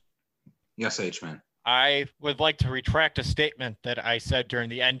 Yes, H-Man. I would like to retract a statement that I said during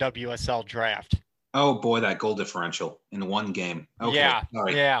the NWSL draft. Oh boy, that goal differential in one game. Okay. Yeah.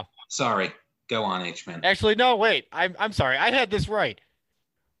 Sorry. Yeah. Sorry. Go on, H-Man. Actually, no, wait. I'm sorry. I had this right.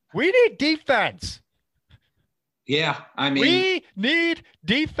 We need defense. Yeah, I mean, we need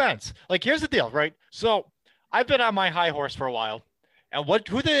defense. Like, here's the deal, right? So I've been on my high horse for a while. And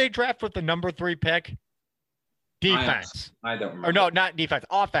who did they draft with the number 3 pick? Defense. I don't remember. Or no, not defense.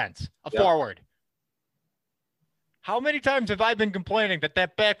 Offense. Forward. How many times have I been complaining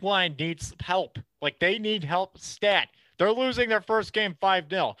that back line needs help? Like, they need help stat. They're losing their first game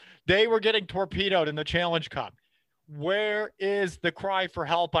 5-0. They were getting torpedoed in the Challenge Cup. Where is the cry for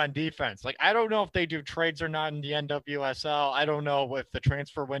help on defense? Like, I don't know if they do trades or not in the NWSL. I don't know if the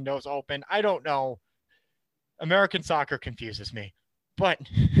transfer window's open. I don't know. American soccer confuses me. But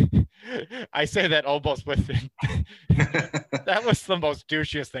I say that almost with that was the most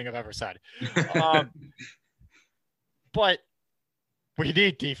douchiest thing I've ever said. But we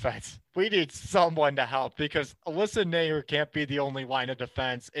need defense. We need someone to help because Alyssa Naeher can't be the only line of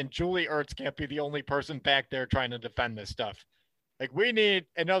defense, and Julie Ertz can't be the only person back there trying to defend this stuff. Like, we need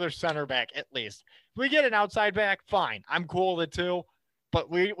another center back at least. If we get an outside back, fine. I'm cool with it too, but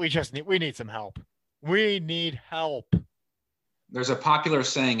we need some help. We need help. There's a popular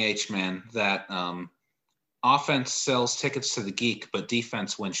saying, H-Man, that offense sells tickets to the geek, but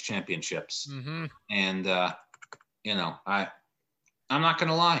defense wins championships. Mm-hmm. And I'm not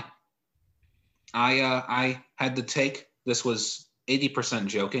gonna lie. I had to take, this was 80%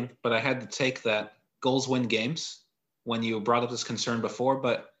 joking, but I had to take that goals win games when you brought up this concern before,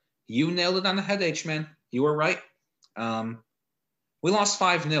 but you nailed it on the head, H-Man. You were right. We lost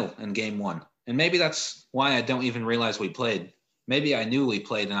 5-0 in game 1. And maybe that's why I don't even realize we played. Maybe I knew we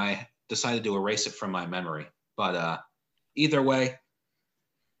played and I decided to erase it from my memory. But either way,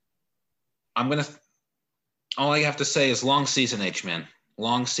 all I have to say is long season, H-Man.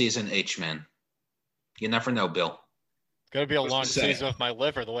 Long season, H-Man. You never know, Bill. It's going to be a long season with my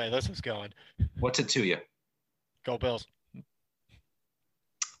liver the way this is going. What's it to you? Go Bills.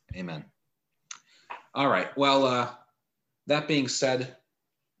 Amen. All right. Well, that being said,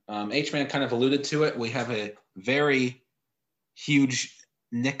 H-Man kind of alluded to it. We have a very huge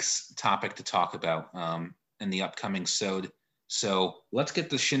Knicks topic to talk about in the upcoming sode. So let's get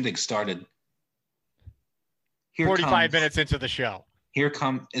the shindig started. 45 minutes into the show.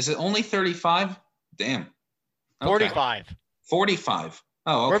 Is it only 35? Damn. Okay. 45. 45.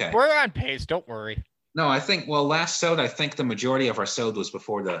 Oh, okay. We're on pace. Don't worry. No, last sode, I think the majority of our sode was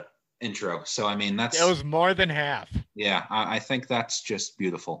before the intro. So, I mean, it was more than half. Yeah, I think that's just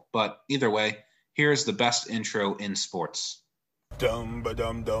beautiful. But either way, here's the best intro in sports. Dum ba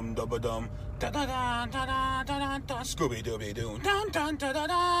dum dum dum ba dum da da da da da da da Scooby Dooby Doo dun dun da da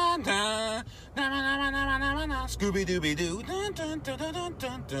da da Scooby Dooby Doo dun dun da da dun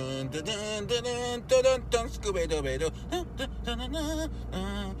dun dun dun dun dun dun Scooby Dooby Doo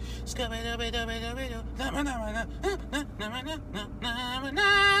Scooby Dooby Dooby Dooby Doo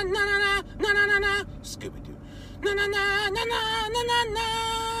Scooby Doo na na na na na na na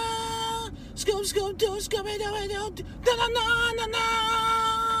Scoop, scoop, doo, scooby, dooby, doo, da na na na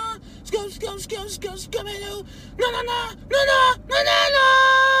na. Scoop, scoop, scoop, scoop, scooby, doo, na na na na na na na na.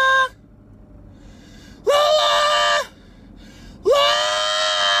 La la, la.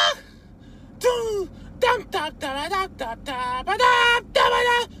 Doo, dum dum da da da da ba da da ba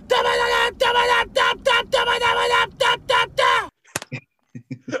da da ba da da ba da da da da ba da da da da.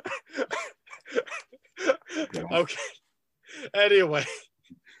 Okay. Anyway.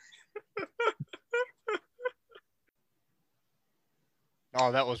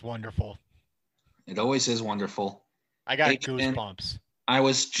 Oh, that was wonderful. It always is wonderful. I got goosebumps. I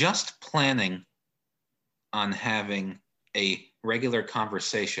was just planning on having a regular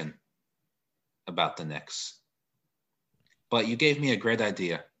conversation about the Knicks. But you gave me a great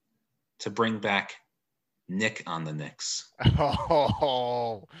idea to bring back Nick on the Knicks.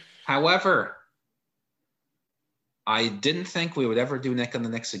 Oh. However, I didn't think we would ever do Nick on the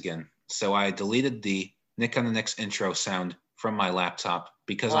Knicks again. So I deleted the Nick on the Knicks intro sound from my laptop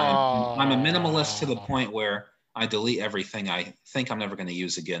because I'm a minimalist to the point where I delete everything I think I'm never going to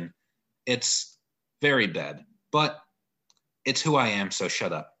use again. It's very bad, but it's who I am, so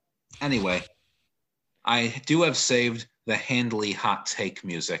shut up. Anyway, I do have saved the Handley hot take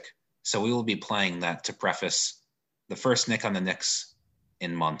music, so we will be playing that to preface the first Nick on the Knicks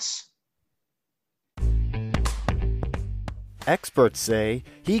in months. Experts say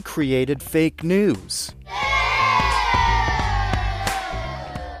he created fake news.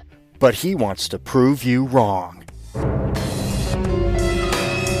 But he wants to prove you wrong.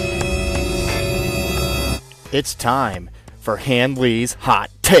 It's time for Handley's Hot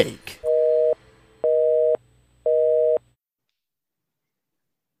Take.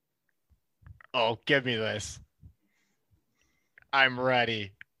 Oh, give me this. I'm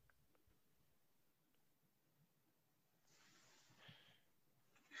ready.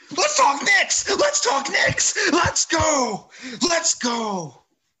 Let's talk Knicks! Let's talk Knicks! Let's go! Let's go!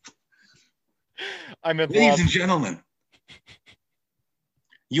 I'm in Ladies love. and gentlemen,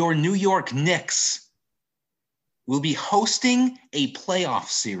 your New York Knicks will be hosting a playoff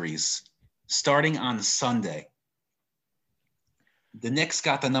series starting on Sunday. The Knicks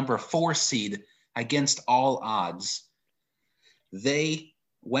got the number 4 seed against all odds. They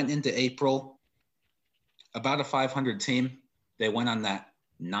went into April about a 500 team. They went on that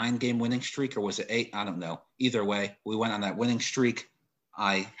 9-game winning streak, or was it 8? I don't know. Either way, we went on that winning streak.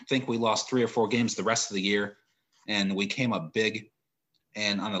 I think we lost 3 or 4 games the rest of the year, and we came up big.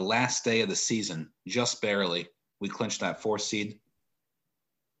 And on the last day of the season, just barely, we clinched that 4 seed.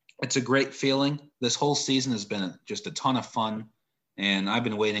 It's a great feeling. This whole season has been just a ton of fun, and I've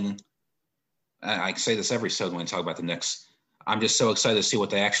been waiting. I say this every episode when I talk about the Knicks. I'm just so excited to see what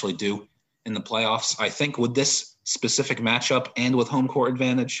they actually do in the playoffs. I think with this specific matchup and with home court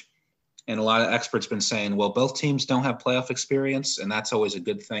advantage, and a lot of experts been saying, well, both teams don't have playoff experience, and that's always a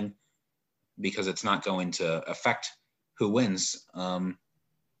good thing because it's not going to affect who wins.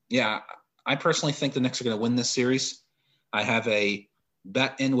 I personally think the Knicks are going to win this series. I have a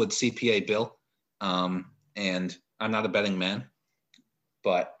bet in with CPA Bill, and I'm not a betting man,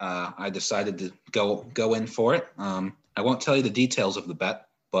 but I decided to go in for it. I won't tell you the details of the bet,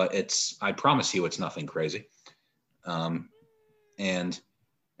 but I promise you it's nothing crazy. And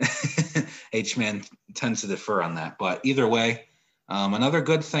H-Man tends to defer on that. But either way, another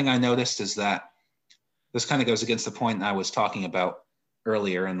good thing I noticed is that this kind of goes against the point I was talking about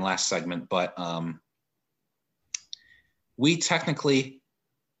earlier in the last segment, but we technically,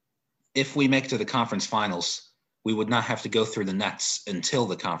 if we make it to the conference finals, we would not have to go through the Nets until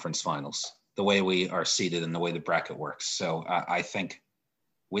the conference finals, the way we are seeded and the way the bracket works. So I think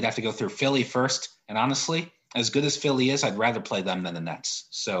we'd have to go through Philly first. And honestly, as good as Philly is, I'd rather play them than the Nets.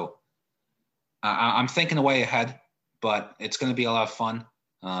 So I'm thinking a way ahead, but it's going to be a lot of fun.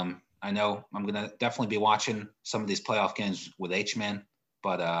 I know I'm going to definitely be watching some of these playoff games with H-Man,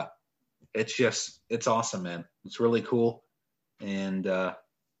 but it's awesome, man. It's really cool. And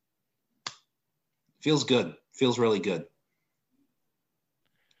feels good. Feels really good.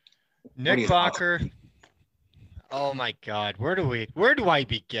 Nick Bacher. Oh my God. Where do I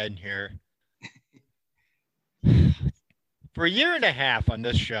begin here? For a year and a half on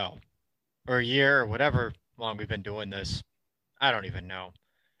this show, or a year, or whatever long we've been doing this, I don't even know.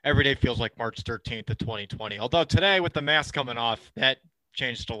 Every day feels like March 13th of 2020. Although today, with the mask coming off, that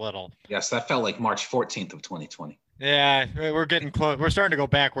changed a little. Yes, that felt like March 14th of 2020. Yeah, we're getting close. We're starting to go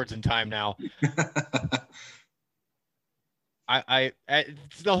backwards in time now. The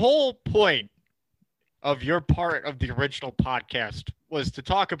whole point of your part of the original podcast was to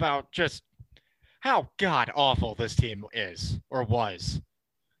talk about just how god awful this team is or was.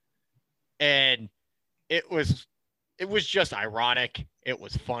 And it was just ironic. It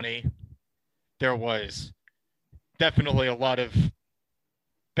was funny. There was definitely a lot of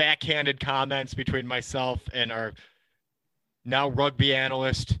backhanded comments between myself and our now rugby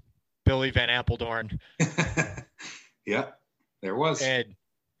analyst, Billy Van Apeldoorn. Yeah, there was. And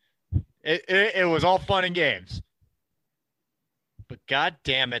it was all fun and games. But god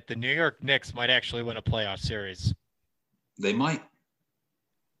damn it, the New York Knicks might actually win a playoff series. They might.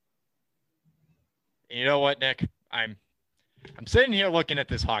 And you know what, Nick? I'm sitting here looking at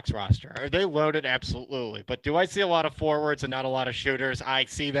this Hawks roster. Are they loaded? Absolutely. But do I see a lot of forwards and not a lot of shooters? I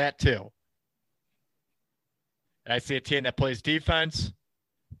see that too. And I see a team that plays defense,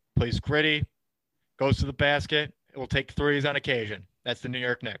 plays gritty, goes to the basket, it will take threes on occasion. That's the New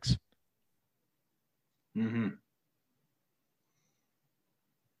York Knicks. Mm-hmm.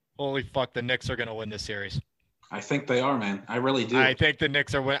 Holy fuck, the Knicks are going to win this series. I think they are, man. I really do. I think the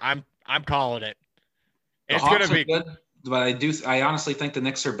Knicks are winning. I'm calling it. It's going to be good, but I honestly think the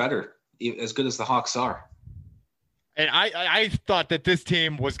Knicks are better, as good as the Hawks are. And I thought that this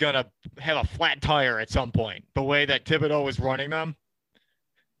team was going to have a flat tire at some point. The way that Thibodeau was running them,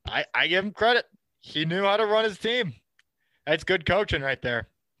 I give him credit. He knew how to run his team. That's good coaching right there.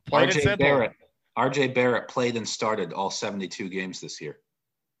 Plain and simple. RJ Barrett played and started all 72 games this year.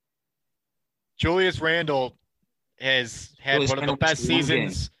 Julius Randle has had one of the best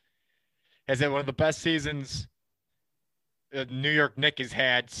seasons. Has had one of the best seasons New York Knicks has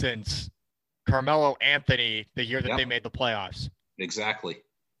had since Carmelo Anthony the year that they made the playoffs. Exactly.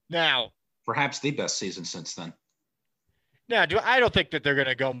 Now, perhaps the best season since then. Now, I don't think that they're going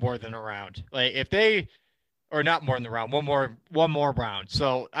to go more than a round. Like if they, or not more than the round, one more round.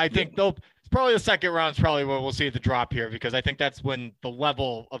 So I think probably the second round is probably where we'll see the drop here, because I think that's when the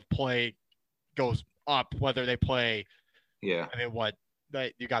level of play goes up, whether they play. Yeah. I mean,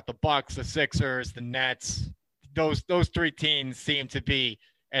 you got the Bucks, the Sixers, the Nets. Those three teams seem to be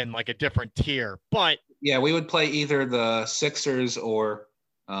in like a different tier. But yeah, we would play either the Sixers or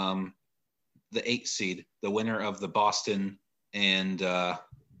the 8th seed, the winner of the Boston and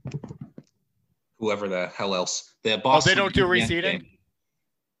whoever the hell else. The Boston. They don't do reseeding?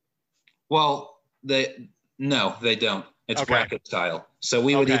 Well, they don't. It's bracket style. So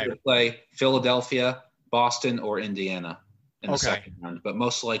we would either play Philadelphia, Boston, or Indiana in the second round, but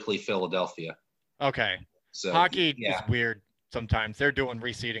most likely Philadelphia. Okay. So hockey is weird sometimes. They're doing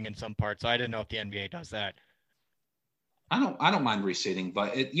reseeding in some parts. So I didn't know if the NBA does that. I don't mind reseeding,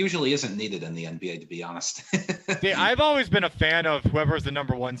 but it usually isn't needed in the NBA, to be honest. See, I've always been a fan of whoever's the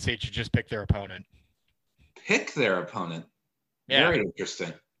number one seed should just pick their opponent. Pick their opponent? Yeah. Very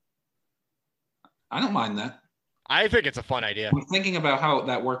interesting. I don't mind that. I think it's a fun idea. I'm thinking about how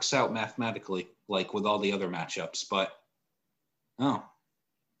that works out mathematically, like with all the other matchups, but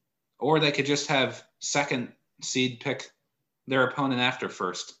or they could just have second seed pick their opponent after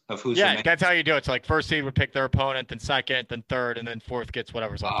first of who's. Yeah, that's how you do it. So like first seed would pick their opponent, then second, then third, and then fourth gets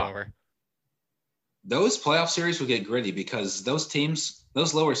whatever's left over. Those playoff series would get gritty because those teams,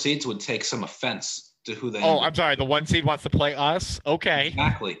 those lower seeds would take some offense to who they. I'm sorry. The one seed wants to play us. Okay.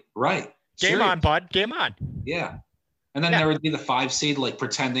 Exactly. Right. Game on, bud. Game on. Yeah. And then there would be the 5 seed, like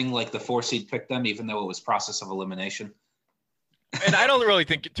pretending like the 4 seed picked them, even though it was process of elimination. And I don't really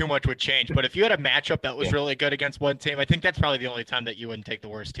think too much would change, but if you had a matchup that was really good against one team, I think that's probably the only time that you wouldn't take the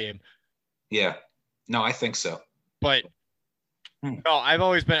worst team. Yeah. No, I think so. But no, I've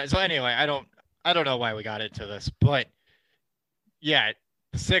always been. So anyway, I don't know why we got into this, but yeah,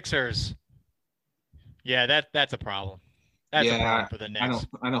 the Sixers. Yeah, that's a problem. That's a problem for the Knicks.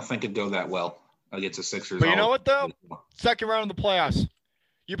 I don't think it'd go that well against the Sixers. But you know what though? Second round of the playoffs.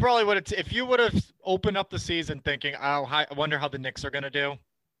 You probably would have, if you would have opened up the season thinking, oh, I wonder how the Knicks are going to do.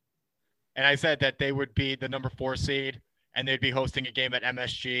 And I said that they would be the number 4 seed and they'd be hosting a game at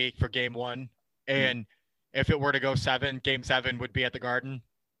MSG for game one. And if it were to go 7, game 7 would be at the Garden.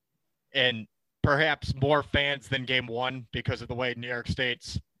 And perhaps more fans than game 1 because of the way New York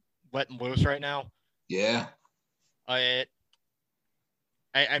State's letting loose right now. Yeah. I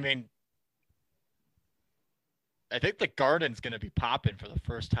mean, I think the Garden's going to be popping for the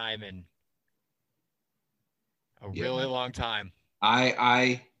first time in a really long time.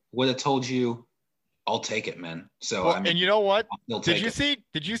 I would have told you, I'll take it, man. So well, and you know what? Did you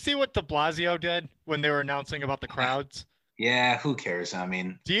see what De Blasio did when they were announcing about the crowds? Yeah, who cares? I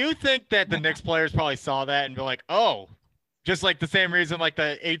mean, do you think that the Knicks players probably saw that and be like, oh, just like the same reason like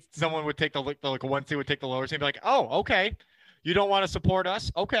the 8 someone would take the like 1 seed would take the lower seed and be like, oh, okay, you don't want to support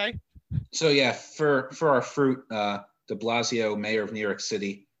us, okay. So yeah, for our fruit, De Blasio, mayor of New York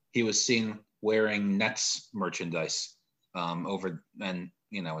City, he was seen wearing Nets merchandise over and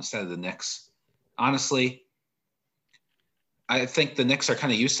instead of the Knicks. Honestly, I think the Knicks are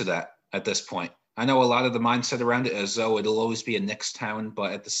kind of used to that at this point. I know a lot of the mindset around it as though it'll always be a Knicks town,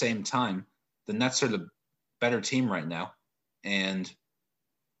 but at the same time, the Nets are the better team right now. And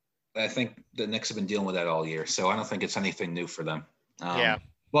I think the Knicks have been dealing with that all year. So I don't think it's anything new for them. Yeah.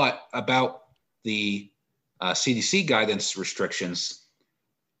 But about the CDC guidance restrictions,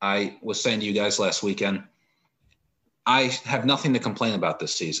 I was saying to you guys last weekend, I have nothing to complain about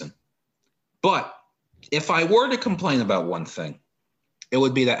this season. But if I were to complain about one thing, it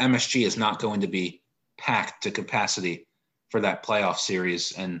would be that MSG is not going to be packed to capacity for that playoff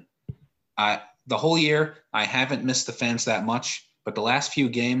series. And the whole year, I haven't missed the fans that much. But the last few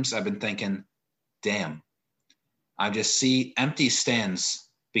games, I've been thinking, damn, I just see empty stands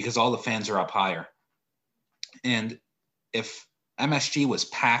because all the fans are up higher. And if MSG was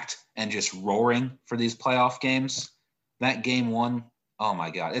packed and just roaring for these playoff games, that game 1, oh my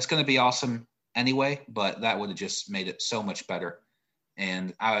God, it's going to be awesome anyway, but that would have just made it so much better.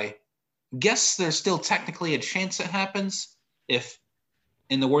 And I guess there's still technically a chance it happens if,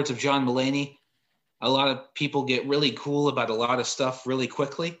 in the words of John Mulaney, a lot of people get really cool about a lot of stuff really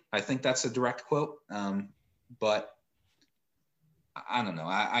quickly. I think that's a direct quote. But I don't know.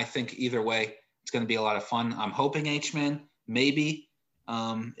 I think either way, it's going to be a lot of fun. I'm hoping H-Man, maybe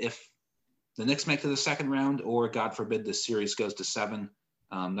if the Knicks make to the second round or, God forbid, the series goes to 7,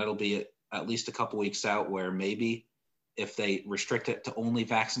 that'll be at least a couple weeks out where maybe if they restrict it to only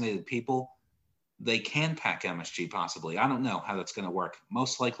vaccinated people, they can pack MSG possibly. I don't know how that's going to work.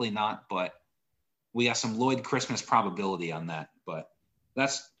 Most likely not, but we got some Lloyd Christmas probability on that. But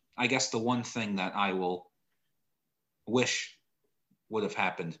that's, I guess, the one thing that I will wish would have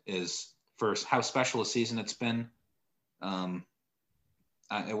happened is for how special a season it's been.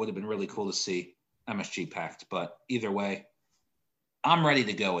 It would have been really cool to see MSG packed. But either way, I'm ready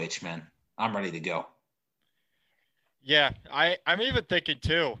to go, H-Man. I'm ready to go. Yeah, I'm even thinking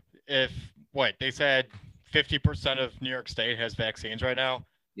too, if they said 50% of New York State has vaccines right now.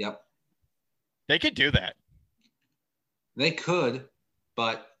 Yep. They could do that. They could,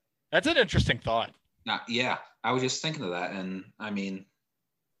 but that's an interesting thought. Yeah, I was just thinking of that, and I mean,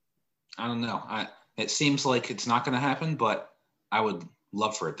 I don't know. It seems like it's not going to happen, but I would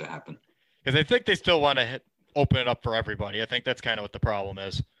love for it to happen. Because I think they still want to open it up for everybody. I think that's kind of what the problem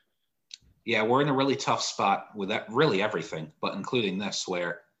is. Yeah, we're in a really tough spot with that, really everything, but including this,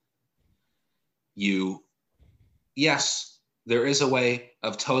 where yes, there is a way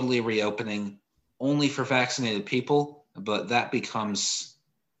of totally reopening only for vaccinated people, but that becomes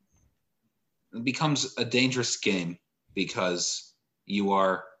a dangerous game because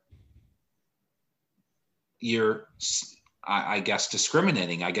you're I guess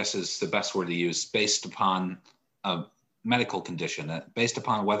discriminating, I guess is the best word to use, based upon a medical condition, based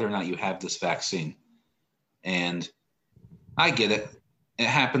upon whether or not you have this vaccine. And I get it. It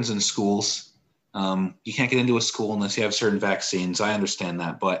happens in schools. You can't get into a school unless you have certain vaccines. I understand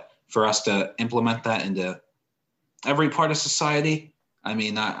that. But for us to implement that into every part of society, I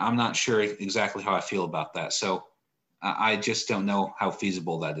mean, I'm not sure exactly how I feel about that. So I just don't know how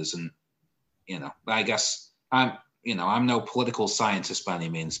feasible that is. And, I guess I'm no political scientist by any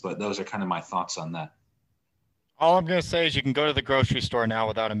means, but those are kind of my thoughts on that. All I'm going to say is you can go to the grocery store now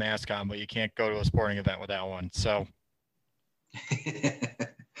without a mask on, but you can't go to a sporting event without one. So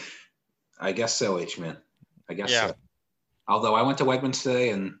I guess so, H-Man. I guess so. Although I went to Wegmans today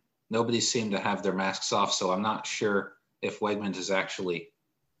and nobody seemed to have their masks off, so I'm not sure if Wegmans is I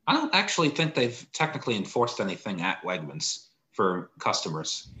don't actually think they've technically enforced anything at Wegmans for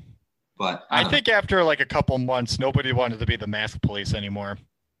customers. But I think after like a couple months, nobody wanted to be the mask police anymore.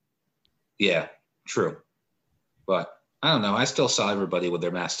 Yeah, true. But I don't know. I still saw everybody with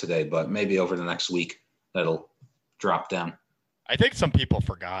their masks today, but maybe over the next week that'll drop down. I think some people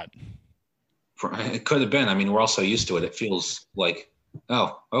forgot. It could have been. I mean, we're all so used to it. It feels like,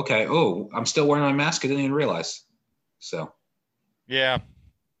 oh, okay. Oh, I'm still wearing my mask. I didn't even realize. So, Yeah.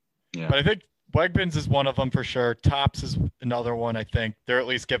 Yeah. But I think Wegmans is one of them for sure. Tops is another one, I think. They're at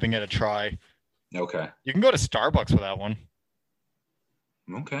least giving it a try. Okay. You can go to Starbucks with that one.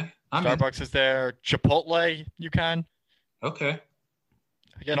 Okay. Starbucks is there. Chipotle, you can. Okay.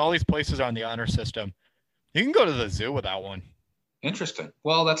 Again, all these places are on the honor system. You can go to the zoo with that one. Interesting.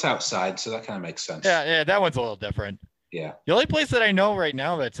 Well, that's outside, so that kind of makes sense. Yeah, that one's a little different. Yeah. The only place that I know right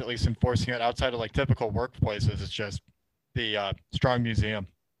now that's at least enforcing it outside of like typical workplaces is just the Strong Museum.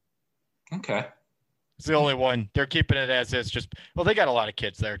 Okay. It's the only one. They're keeping it as is. Just they got a lot of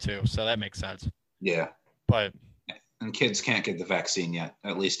kids there too, so that makes sense. Yeah. But and kids can't get the vaccine yet,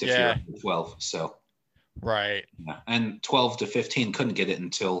 at least if you're under 12. So. Right. Yeah. And 12 to 15 couldn't get it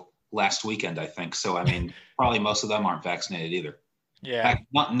until last weekend, I think. So I mean, probably most of them aren't vaccinated either. Yeah.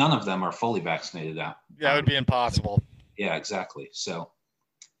 None of them are fully vaccinated out. That would be impossible. Yeah, exactly. So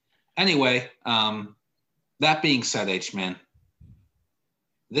anyway, that being said, H-Man,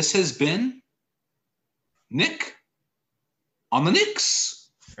 this has been Nick on the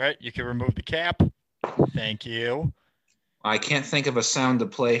Knicks. Right. You can remove the cap. Thank you. I can't think of a sound to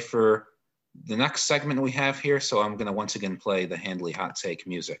play for the next segment we have here, so I'm going to once again play the Handley Hot Take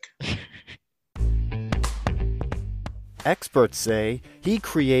music. Experts say he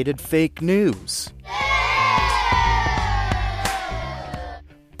created fake news.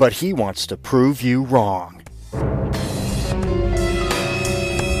 But he wants to prove you wrong.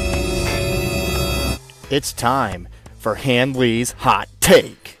 It's time for Handley's Hot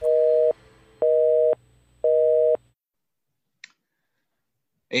Take.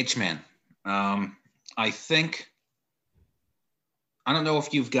 H-Man, I don't know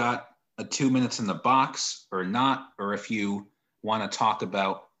if you've got a 2 minutes in the box or not, or if you want to talk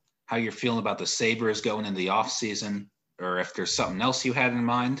about how you're feeling about the Sabres going into the offseason, or if there's something else you had in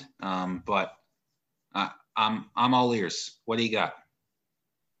mind. But I'm all ears. What do you got?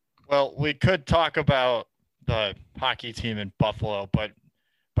 Well, we could talk about the hockey team in Buffalo, but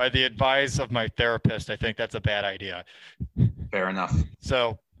by the advice of my therapist, I think that's a bad idea. Fair enough.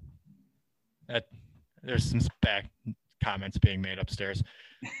 So there's some back comments being made upstairs.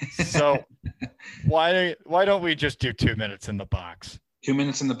 So why don't we just do 2 minutes in the box? 2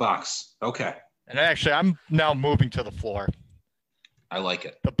 minutes in the box. Okay. And actually, I'm now moving to the floor. I like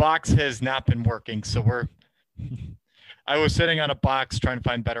it. The box has not been working, so I was sitting on a box trying to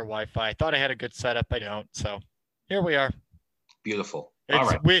find better Wi-Fi. I thought I had a good setup. I don't. So here we are. Beautiful. All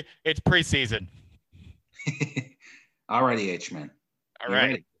right. It's preseason. All righty, H-Man. All right.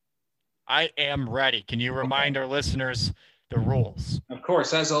 Ready? I am ready. Can you remind our listeners the rules? Of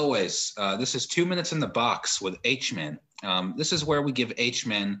course, as always. This is 2 minutes in the box with H-Man. This is where we give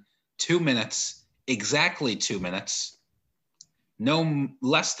H-Man 2 minutes, exactly 2 minutes, no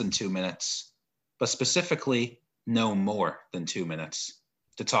less than 2 minutes, but specifically no more than 2 minutes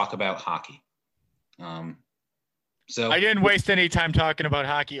to talk about hockey. So I didn't waste any time talking about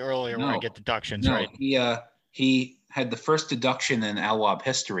hockey earlier when I get deductions, right? He had the first deduction in ALWAB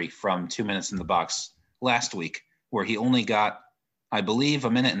history from 2 minutes in the box last week, where he only got, I believe,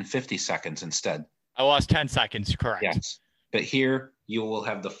 1 minute and 50 seconds instead. I lost 10 seconds, correct. Yes. But here you will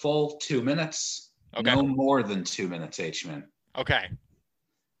have the full 2 minutes, no more than 2 minutes, H-Man. Okay.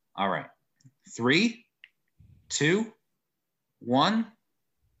 All right. 3, 2, 1,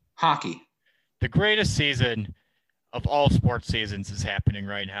 hockey. The greatest season of all sports seasons is happening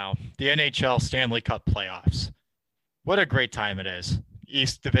right now. The NHL Stanley Cup playoffs. What a great time it is.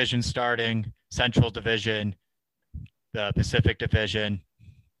 East Division starting, Central Division, the Pacific Division.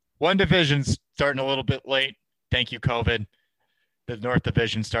 One division's starting a little bit late. Thank you, COVID. The North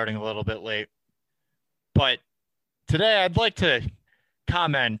Division starting a little bit late. But today I'd like to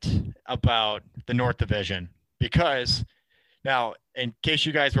comment about the North Division because now, in case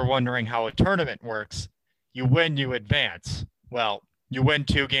you guys were wondering how a tournament works, you win, you advance. Well, you win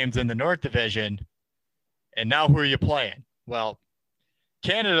 2 games in the North Division, and now who are you playing? Well,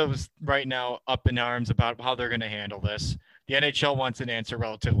 Canada's right now up in arms about how they're going to handle this. The NHL wants an answer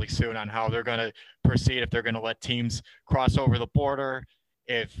relatively soon on how they're going to proceed, if they're going to let teams cross over the border,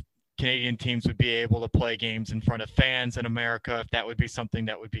 if Canadian teams would be able to play games in front of fans in America, if that would be something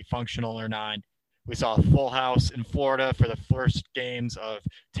that would be functional or not. We saw a full house in Florida for the first games of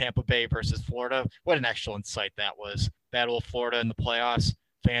Tampa Bay versus Florida. What an excellent sight that was. Battle of Florida in the playoffs,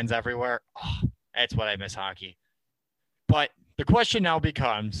 fans everywhere. Oh, that's what I miss hockey. But the question now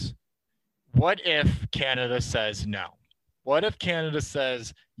becomes, what if Canada says no? What if Canada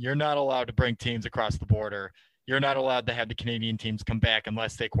says you're not allowed to bring teams across the border? You're not allowed to have the Canadian teams come back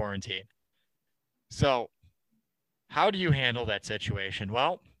unless they quarantine. So, how do you handle that situation?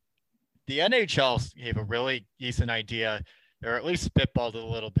 Well, the NHL gave a really decent idea, or at least spitballed it a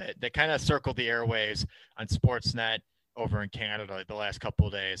little bit. They kind of circled the airwaves on Sportsnet over in Canada the last couple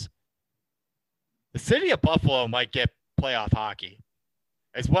of days. The city of Buffalo might get playoff hockey,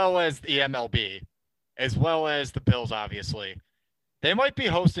 as well as the MLB, as well as the Bills, obviously. They might be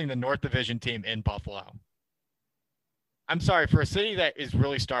hosting the North Division team in Buffalo. I'm sorry, for a city that is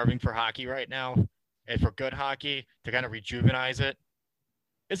really starving for hockey right now, and for good hockey, to kind of rejuvenize it,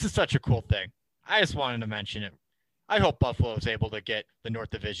 this is such a cool thing. I just wanted to mention it. I hope Buffalo is able to get the North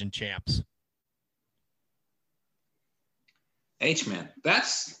Division champs. H-Man,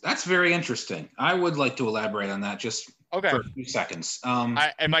 that's very interesting. I would like to elaborate on that just Okay. for a few seconds. Am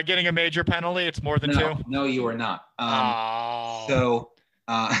I getting a major penalty? It's more than two? No, you are not. Oh.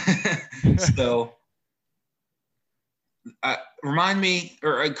 So, remind me,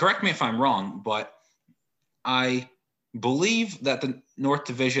 or correct me if I'm wrong, but I believe that the North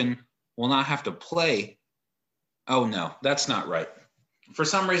Division will not have to play. Oh, no, that's not right. For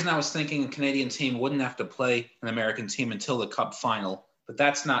some reason, I was thinking a Canadian team wouldn't have to play an American team until the Cup final, but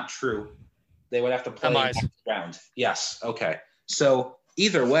that's not true. They would have to play next round. Yes, okay. So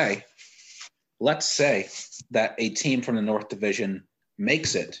either way, let's say that a team from the North Division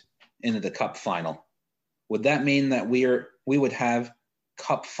makes it into the Cup final. Would that mean that we would have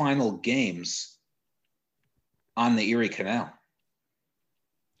Cup final games on the Erie Canal?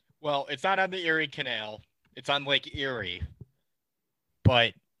 Well, it's not on the Erie Canal. It's on Lake Erie.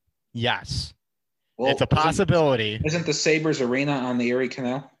 But yes, well, it's a possibility. Isn't the Sabres Arena on the Erie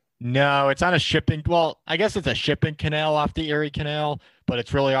Canal? No, it's on a shipping. Well, I guess it's a shipping canal off the Erie Canal, but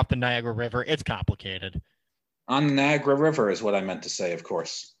it's really off the Niagara River. It's complicated. On the Niagara River is what I meant to say, of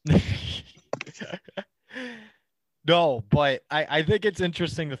course. No, but I think it's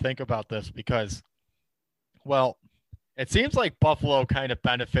interesting to think about this because, well, it seems like Buffalo kind of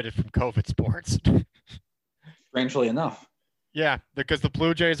benefited from COVID sports. Strangely enough. Yeah, because the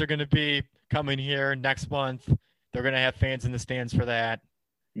Blue Jays are going to be coming here next month. They're going to have fans in the stands for that.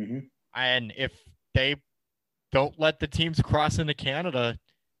 Mm-hmm. And if they don't let the teams cross into Canada,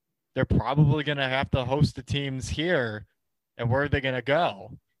 they're probably going to have to host the teams here. And where are they going to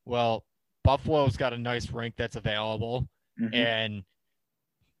go? Well, Buffalo's got a nice rink that's available, mm-hmm. and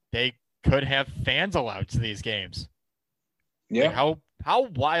they could have fans allowed to these games. Yeah. Like how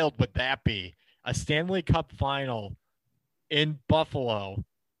wild would that be? A Stanley Cup final in Buffalo,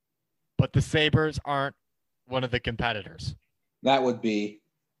 but the Sabres aren't one of the competitors. That would be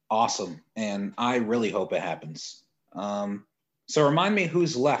awesome, and I really hope it happens. So remind me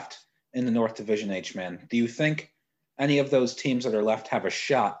who's left in the North Division, H-Man. Do you think any of those teams that are left have a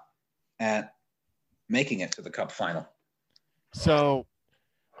shot at making it to the Cup final? So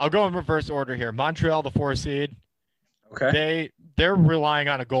I'll go in reverse order here. Montreal, the 4 seed. Okay. They're relying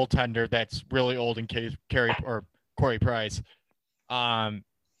on a goaltender that's really old in Corey Price.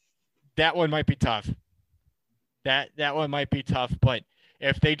 That one might be tough. That one might be tough, but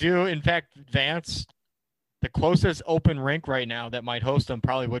if they do in fact advance, the closest open rink right now that might host them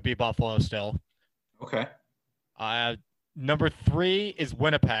probably would be Buffalo still. Okay. Number 3 is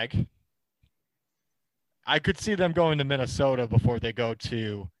Winnipeg. I could see them going to Minnesota before they go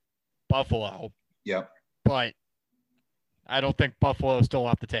to Buffalo. Yep. But I don't think Buffalo is still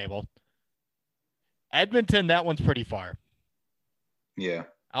off the table. Edmonton, that one's pretty far. Yeah.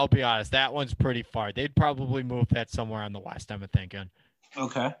 I'll be honest, that one's pretty far. They'd probably move that somewhere on the west, I'm thinking.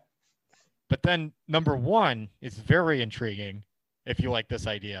 Okay. But then number 1 is very intriguing, if you like this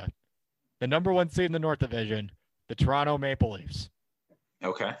idea. The number 1 seed in the North Division, the Toronto Maple Leafs.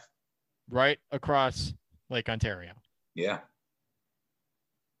 Okay. Right across Lake Ontario. Yeah.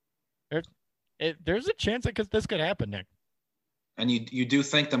 There's a chance that this could happen, Nick. And you do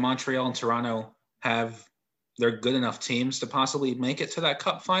think the Montreal and Toronto they're good enough teams to possibly make it to that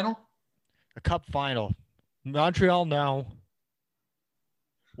Cup final? A Cup final. Montreal, no.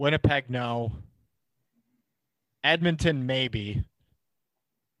 Winnipeg, no. Edmonton, maybe.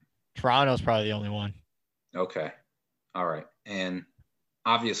 Toronto's probably the only one. Okay. All right. And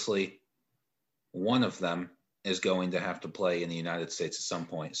obviously, one of them is going to have to play in the United States at some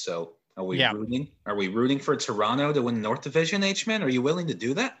point. So are we rooting? Are we rooting for Toronto to win the North Division, H-Man? Are you willing to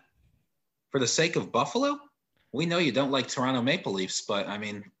do that? For the sake of Buffalo? We know you don't like Toronto Maple Leafs, but I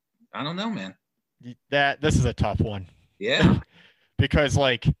mean, I don't know, man. This is a tough one. Yeah. Because,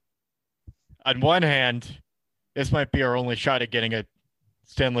 on one hand, this might be our only shot at getting a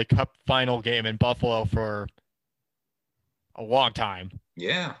Stanley Cup final game in Buffalo for a long time.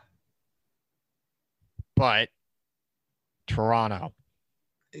 Yeah. But Toronto.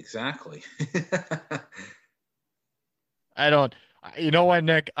 Exactly. I don't. You know what,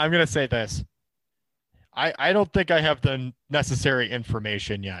 Nick? I'm going to say this. I don't think I have the necessary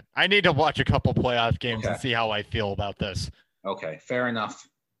information yet. I need to watch a couple playoff games and see how I feel about this. Okay, fair enough.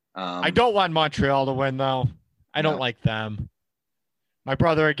 I don't want Montreal to win, though. I don't like them. My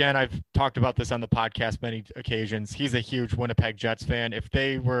brother, again, I've talked about this on the podcast many occasions. He's a huge Winnipeg Jets fan. If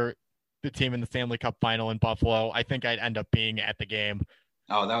they were the team in the Stanley Cup final in Buffalo, I think I'd end up being at the game.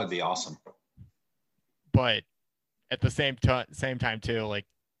 Oh, that would be awesome. But at the same time, too, like,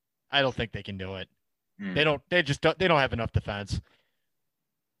 I don't think they can do it. They don't have enough defense.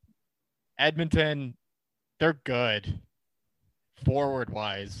 Edmonton, they're good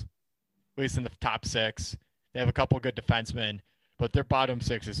forward-wise, at least in the top six. They have a couple good defensemen, but their bottom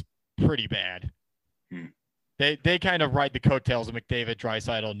six is pretty bad. They kind of ride the coattails of McDavid,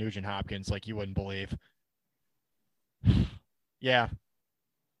 Draisaitl, Nugent Hopkins like you wouldn't believe. Yeah.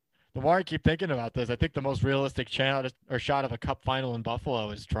 The more I keep thinking about this, I think the most realistic shot of a cup final in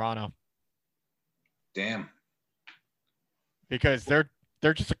Buffalo is Toronto. Damn. Because they're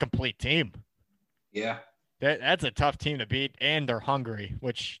just a complete team. Yeah. That's a tough team to beat, and they're hungry,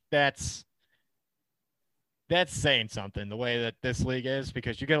 which that's saying something, the way that this league is,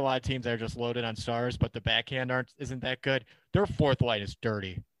 because you get a lot of teams that are just loaded on stars, but the backhand isn't that good. Their fourth line is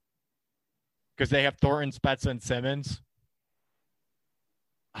dirty. Because they have Thornton, Spezza, and Simmons.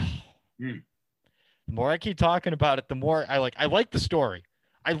 The more I keep talking about it, the more I like the story.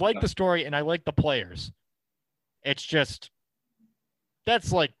 I like the story and I like the players. It's just,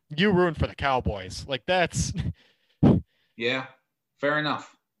 that's like you ruined for the Cowboys. Like that's. Yeah, fair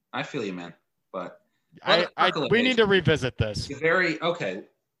enough. I feel you, man. But we need to revisit this. It's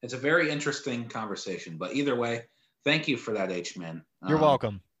a very interesting conversation. But either way, thank you for that, H-Man. You're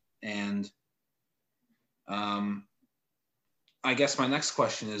welcome. And I guess my next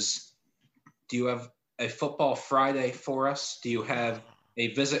question is, do you have a Football Friday for us? Do you have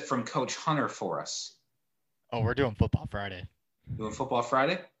a visit from Coach Hunter for us? Oh, we're doing Football Friday. Doing Football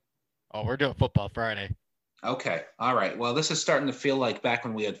Friday? Oh, we're doing Football Friday. Okay. All right. Well, this is starting to feel like back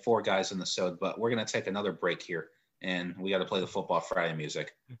when we had 4 guys in the sode, but we're going to take another break here, and we got to play the Football Friday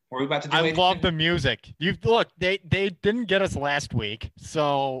music. What are we about to do? I love the music. They didn't get us last week,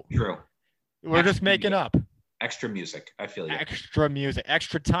 so true. We're just making up. Extra music. I feel you. Extra music.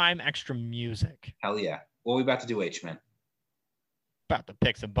 Extra time, extra music. Hell yeah. What are we about to do, H-Man? About to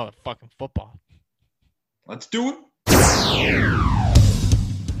pick some motherfucking football. Let's do it.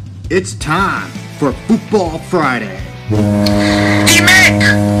 It's time for Football Friday. Mick!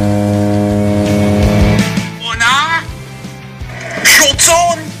 Ona!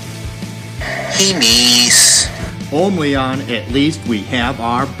 Schultzon! He miss. Only on At Least We Have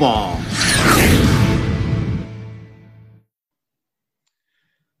Our Balls.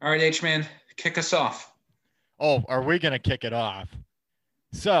 All right, H-Man, kick us off. Oh, are we going to kick it off?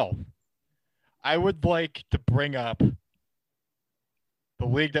 So, I would like to bring up the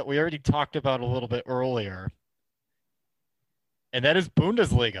league that we already talked about a little bit earlier, and that is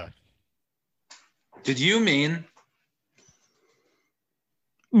Bundesliga. Did you mean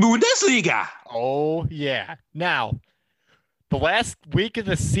Bundesliga? Oh, yeah. Now, the last week of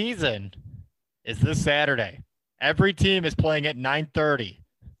the season is this Saturday. Every team is playing at 9:30.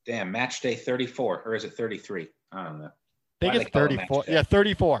 Damn, match day 34, or is it 33? I don't know. I think it's 34. Yeah,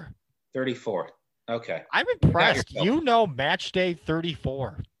 34. 34. Okay. I'm impressed. You know match day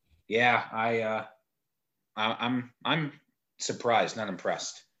 34. Yeah, I'm surprised, not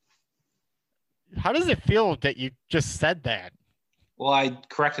impressed. How does it feel that you just said that? Well, I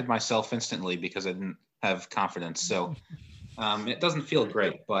corrected myself instantly because I didn't have confidence. So it doesn't feel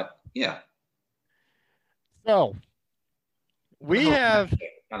great, but yeah. So we have,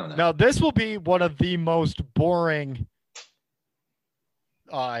 I don't know. now this will be one of the most boring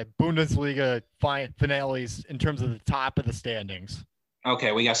Bundesliga finales in terms of the top of the standings.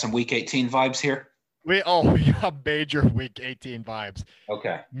 Okay, we got some Week 18 vibes here. We got major Week 18 vibes.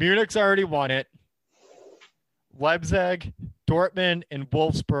 Okay. Munich's already won it. Leipzig, Dortmund, and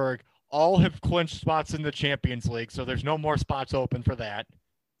Wolfsburg all have clinched spots in the Champions League, so there's no more spots open for that.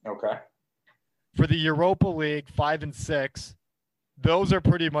 Okay. For the Europa League, 5 and 6, those are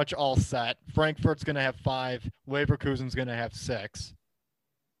pretty much all set. Frankfurt's going to have 5. Leverkusen's going to have 6.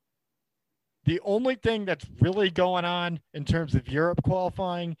 The only thing that's really going on in terms of Europe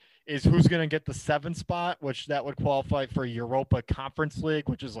qualifying is who's going to get the 7th spot, which that would qualify for Europa Conference League,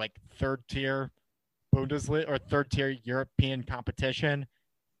 which is like 3rd tier Bundesliga or third tier European competition.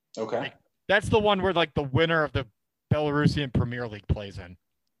 Okay. That's the one where like the winner of the Belarusian Premier League plays in.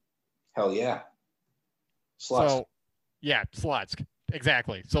 Hell yeah. So, yeah, Slutsk.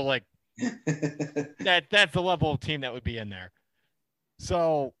 Exactly. So like that's the level of team that would be in there.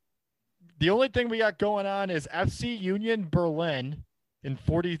 So the only thing we got going on is FC Union Berlin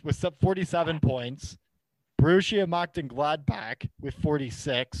with 47 points, Borussia Mönchengladbach with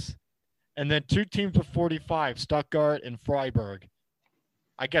 46, and then two teams with 45, Stuttgart and Freiburg.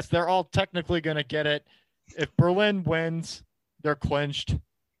 I guess they're all technically going to get it. If Berlin wins, they're clinched.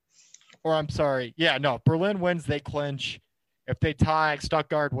 Or I'm sorry. Yeah, no, Berlin wins, they clinch. If they tie,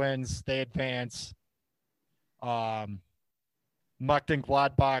 Stuttgart wins, they advance.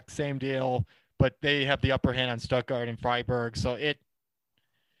 Mönchengladbach, same deal, but they have the upper hand on Stuttgart and Freiburg. So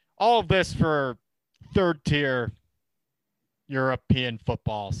all of this for third tier European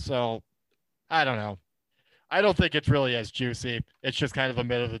football. So I don't know. I don't think it's really as juicy. It's just kind of a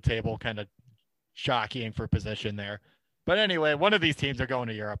mid of the table, kind of jockeying for position there. But anyway, one of these teams are going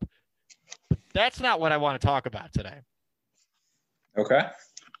to Europe. But that's not what I want to talk about today. Okay.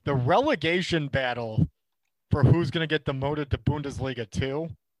 The relegation battle for who's going to get demoted to Bundesliga 2.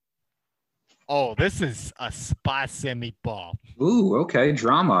 Oh, this is a spicy meatball. Ooh, okay.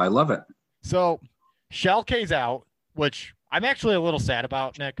 Drama. I love it. So Schalke's out, which I'm actually a little sad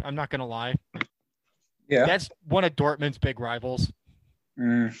about, Nick. I'm not going to lie. Yeah. That's one of Dortmund's big rivals.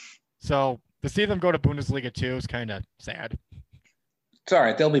 So to see them go to Bundesliga 2 is kind of sad. It's all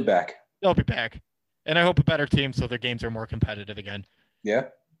right. They'll be back. They'll be back. And I hope a better team so their games are more competitive again. Yeah.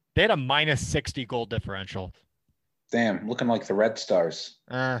 They had a minus 60 goal differential. Damn, looking like the Red Stars.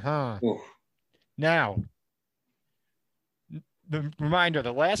 Uh-huh. Ooh. Now, the reminder,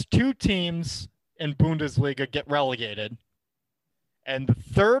 the last two teams in Bundesliga get relegated. And the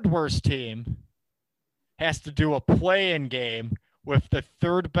third worst team has to do a play-in game with the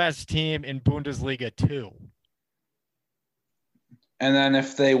third best team in Bundesliga 2. And then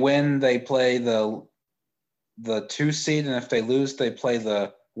if they win, they play the 2 seed, and if they lose, they play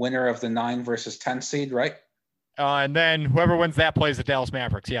the winner of the 9 versus 10 seed, right? And then whoever wins that plays the Dallas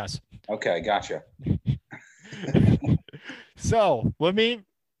Mavericks, yes. Okay, gotcha. So let me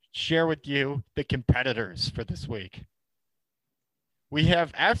share with you the competitors for this week. We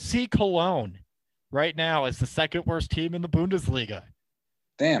have FC Cologne right now as the second worst team in the Bundesliga.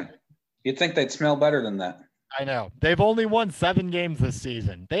 Damn. You'd think they'd smell better than that. I know. They've only won 7 games this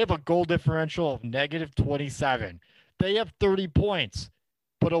season. They have a goal differential of negative 27. They have 30 points.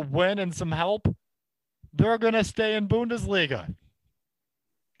 But a win and some help, they're going to stay in Bundesliga.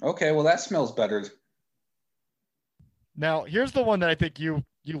 Okay, well, that smells better. Now, here's the one that I think you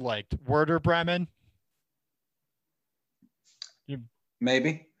liked. Werder Bremen.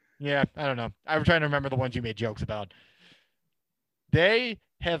 Maybe. Yeah, I don't know. I'm trying to remember the ones you made jokes about. They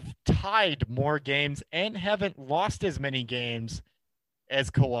have tied more games and haven't lost as many games as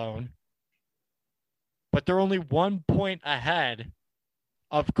Cologne. But they're only 1 point ahead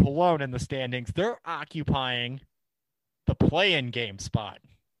of Cologne in the standings. They're occupying the play-in game spot.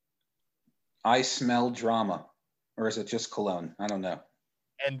 I smell drama. Or is it just Cologne? I don't know.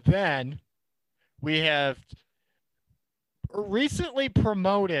 And then we have recently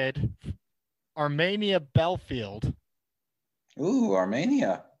promoted Armenia Belfield. Ooh,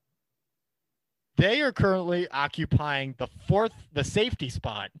 Armenia. They are currently occupying the safety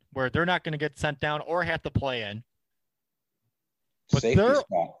spot where they're not going to get sent down or have to play in. But Safety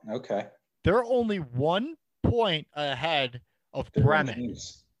spot. Okay. They're only 1 point ahead of Bremen.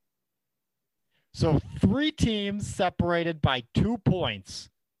 So 3 teams separated by 2 points.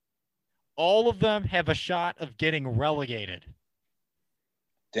 All of them have a shot of getting relegated.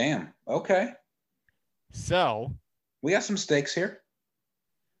 Damn. Okay. So we have some stakes here.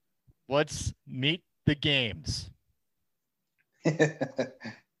 Let's meet the games.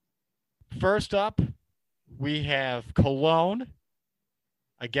 First up, we have Cologne.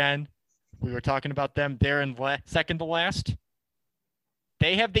 Again, we were talking about them. They're in second to last.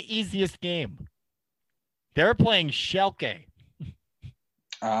 They have the easiest game. They're playing Schalke.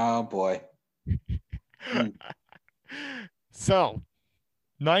 Oh, boy. So,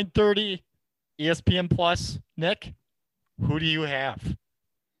 9:30 ESPN Plus. Nick, who do you have?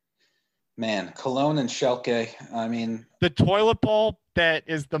 Man, Cologne and Schalke, I mean... The toilet bowl that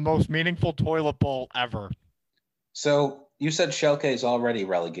is the most meaningful toilet bowl ever. So, you said Schalke is already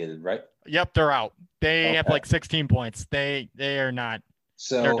relegated, right? Yep, they're out. They have like 16 points. They are not.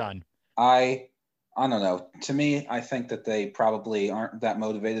 So they're done. I don't know. To me, I think that they probably aren't that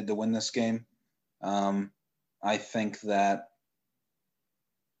motivated to win this game. I think that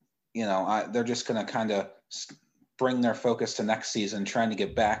they're just going to kind of bring their focus to next season, trying to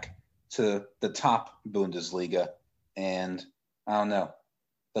get back to the top Bundesliga. And I don't know,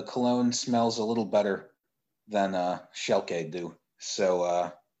 the Cologne smells a little better than Schalke do.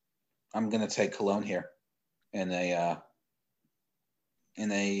 So I'm going to take Cologne here in a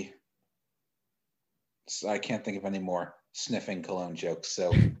I can't think of any more sniffing Cologne jokes.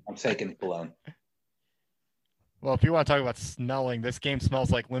 So I'm taking Cologne. Well, if you want to talk about smelling, this game smells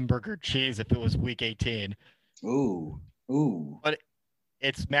like Limburger cheese if it was week 18. Ooh. But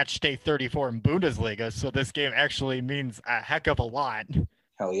it's match day 34 in Bundesliga, so this game actually means a heck of a lot.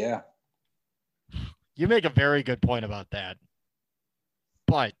 Hell yeah. You make a very good point about that.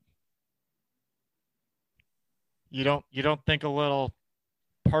 But you don't think a little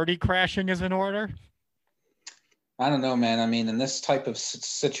party crashing is in order? I don't know, man. I mean, in this type of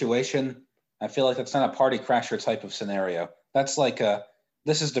situation, I feel like that's not a party crasher type of scenario. That's like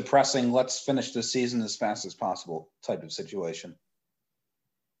this is depressing, let's finish the season as fast as possible type of situation.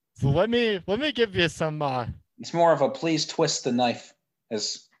 So let me give you some it's more of a please twist the knife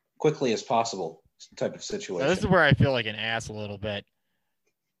as quickly as possible type of situation. This is where I feel like an ass a little bit.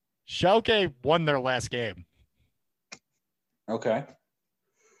 Schalke won their last game. Okay.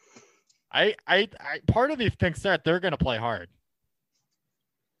 I part of me thinks that they're going to play hard.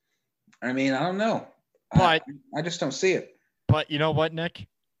 I mean, I don't know. But I just don't see it. But you know what, Nick?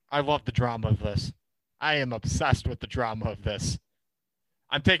 I love the drama of this. I am obsessed with the drama of this.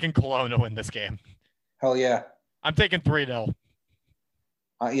 I'm taking Cologne to win this game. Hell yeah. I'm taking 3-0.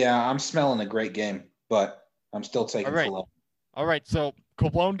 Yeah, I'm smelling a great game, but I'm still taking Cologne. All right, so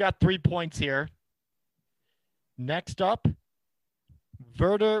Cologne got 3 points here. Next up,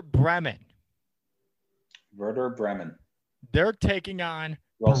 Werder Bremen. Werder Bremen. They're taking on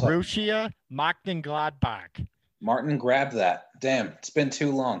Borussia Mönchengladbach. Martin, grab that. Damn, it's been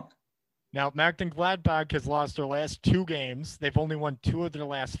too long. Now, Mönchengladbach has lost their last 2 games. They've only won 2 of their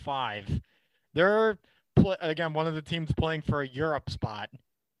last 5. They're, again, one of the teams playing for a Europe spot.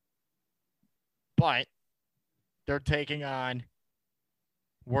 But they're taking on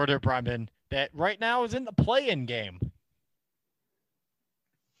Werder Bremen that right now is in the play-in game.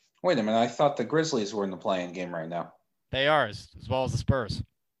 Wait a minute. I thought the Grizzlies were in the play-in game right now. They are, as well as the Spurs.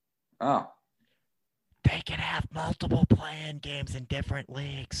 Oh. They can have multiple play-in games in different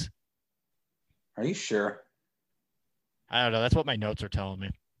leagues. Are you sure? I don't know. That's what my notes are telling me.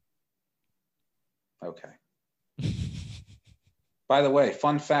 Okay. By the way,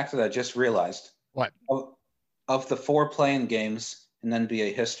 fun fact that I just realized. What? Of the 4 play-in games in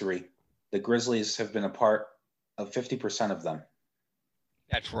NBA history, the Grizzlies have been a part of 50% of them.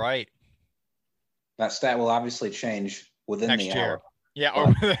 That's right. That stat will obviously change within next the year. hour. Yeah,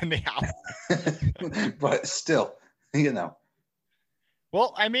 or within the hour. But still, you know.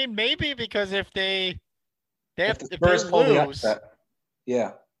 Well, I mean, maybe because if they if Spurs pull the upset,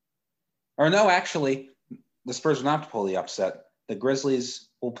 yeah. Or no, actually, the Spurs will not have to pull the upset. The Grizzlies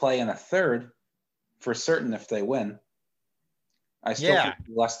will play in a third for certain if they win. I still think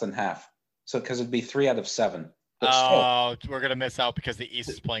less than half. So because it'd be 3 out of 7. But we're gonna miss out because the East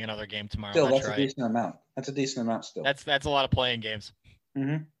is playing another game tomorrow. Still, that's right. A decent amount. That's a decent amount still. That's a lot of playing games.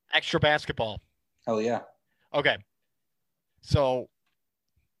 Mm-hmm. Extra basketball. Hell yeah. Okay. So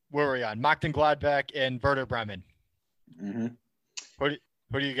where are we on? Mönchengladbach and Werder Bremen. Mm-hmm.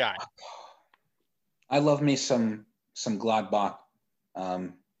 Who do you got? I love me some Gladbach,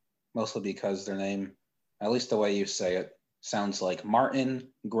 mostly because their name, at least the way you say it, sounds like Martin,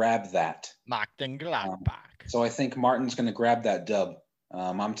 grab that. Mönchengladbach. So I think Martin's going to grab that dub.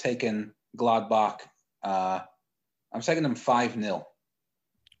 I'm taking Gladbach. I'm taking them 5-0.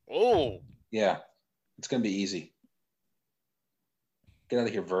 Oh. Yeah. It's going to be easy. Get out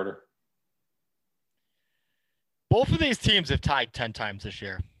of here, Werder. Both of these teams have tied 10 times this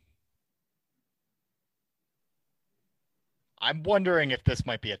year. I'm wondering if this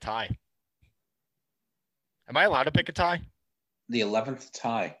might be a tie. Am I allowed to pick a tie? The 11th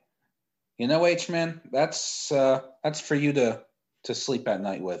tie. You know, H-Man, that's for you to sleep at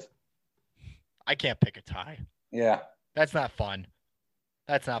night with. I can't pick a tie. Yeah. That's not fun.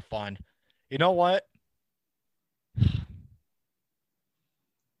 That's not fun. You know what?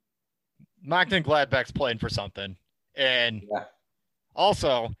 Mönchengladbach's playing for something. And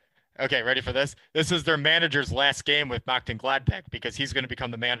also, okay, ready for this? This is their manager's last game with Mönchengladbach because he's going to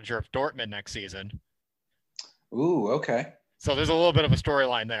become the manager of Dortmund next season. Ooh, okay. So there's a little bit of a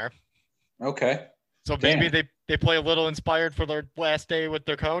storyline there. Okay. So maybe they play a little inspired for their last day with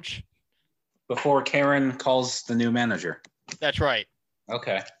their coach. Before Karen calls the new manager. That's right.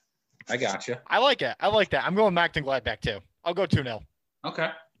 Okay. I got you. I like it. I like that. I'm going Mönchengladbach too. I'll go 2-0. Okay.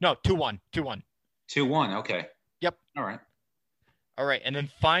 No, 2-1. 2-1. 2-1. Okay. Yep. All right. All right. And then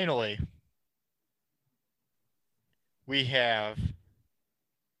finally, we have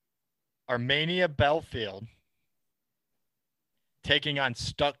Armenia Belfield taking on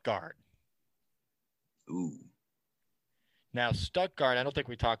Stuttgart. Ooh. Now, Stuttgart, I don't think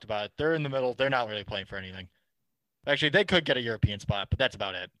we talked about it. They're in the middle. They're not really playing for anything. Actually, they could get a European spot, but that's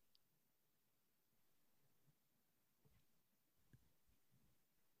about it.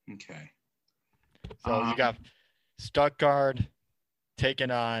 Okay. So you got Stuttgart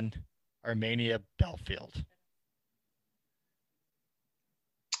taking on Armenia Belfield.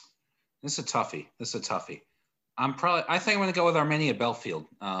 This is a toughie. I think I'm going to go with Armenia Belfield.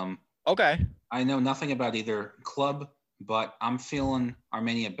 Okay. I know nothing about either club, but I'm feeling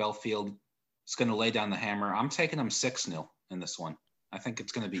Armenia Belfield is going to lay down the hammer. I'm taking them 6-0 in this one. I think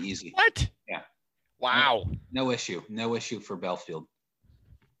it's going to be easy. What? Yeah. Wow. No issue. No issue for Belfield.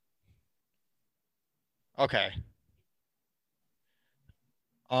 Okay.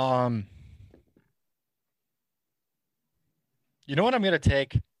 You know what I'm going to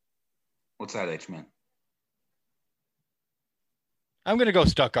take? What's that, H-Man? I'm going to go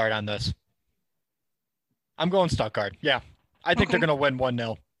Stuttgart on this. I'm going Stuttgart. Yeah. I think they're going to win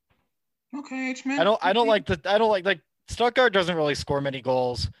 1-0. Okay, H-Man. I don't like Stuttgart doesn't really score many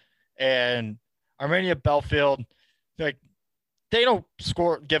goals, and Armenia Belfield, like, they don't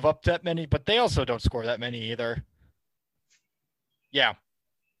give up that many, but they also don't score that many either. Yeah.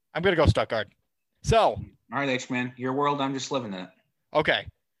 I'm going to go Stuttgart. So. All right, H-Man. Your world, I'm just living in it. Okay.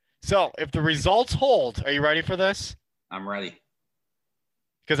 So if the results hold, are you ready for this? I'm ready.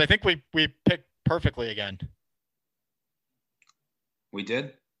 Because I think we picked perfectly again. We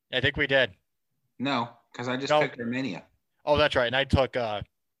did? I think we did. No, because I just picked Armenia. Oh, that's right. And I took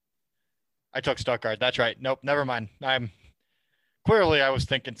Stuttgart. That's right. Nope, never mind. I was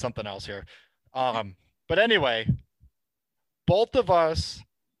thinking something else here. But anyway, both of us,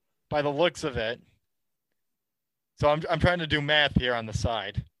 by the looks of it. So I'm trying to do math here on the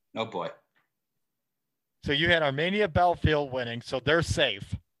side. Oh boy. So you had Armenia Belfield winning, so they're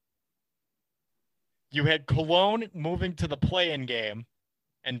safe. You had Cologne moving to the play-in game,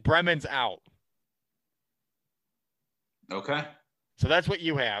 and Bremen's out. Okay. So that's what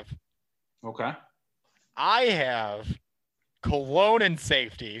you have. Okay. I have Cologne in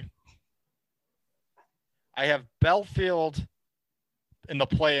safety. I have Belfield in the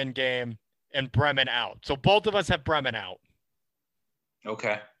play-in game and Bremen out. So both of us have Bremen out.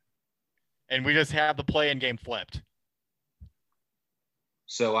 Okay. And we just have the play-in game flipped.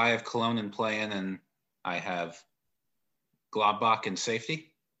 So I have Cologne in play-in, and I have Gladbach in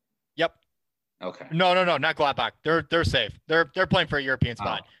safety? Yep. Okay. No, not Gladbach. They're safe. They're playing for a European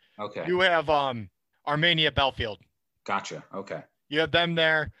spot. Oh, okay. You have Armenia Belfield. Gotcha. Okay. You have them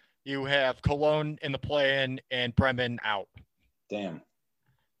there. You have Cologne in the play-in and Bremen out. Damn.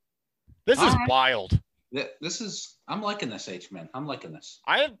 This is wild. I'm liking this, H-Man. I'm liking this.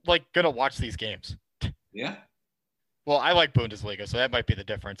 I'm gonna watch these games. Yeah. Well, I like Bundesliga, so that might be the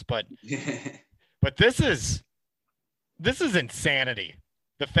difference. But but this is insanity.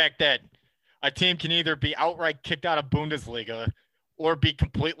 The fact that a team can either be outright kicked out of Bundesliga or be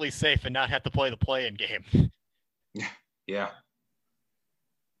completely safe and not have to play the play-in game. Yeah.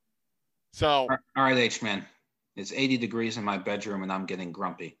 So all right, H-Man. It's 80 degrees in my bedroom and I'm getting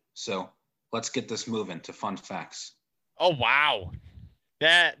grumpy. So let's get this moving to fun facts. Oh wow.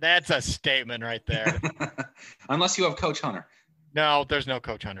 That's a statement right there. Unless you have Coach Hunter. No, there's no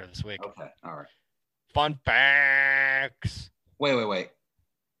Coach Hunter this week. Okay. All right. Fun facts. Wait.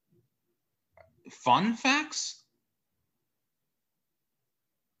 Fun facts?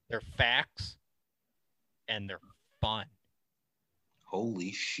 They're facts and they're fun.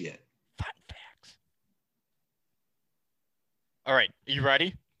 Holy shit. Fun facts. All right. Are you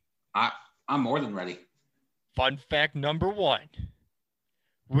ready? I'm more than ready. Fun fact number 1.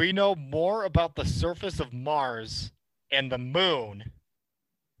 We know more about the surface of Mars and the moon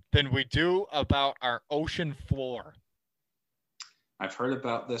than we do about our ocean floor. I've heard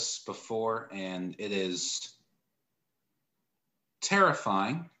about this before, and it is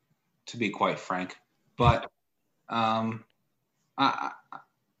terrifying, to be quite frank. But, yeah,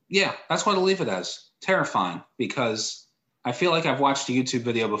 that's what I'll leave it as. Terrifying, because I feel like I've watched a YouTube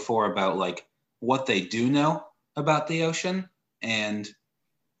video before about, what they do know about the ocean, and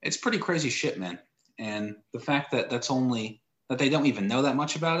it's pretty crazy shit, man. And the fact that that they don't even know that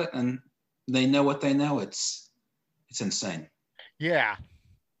much about it, and they know what they know, it's insane. Yeah,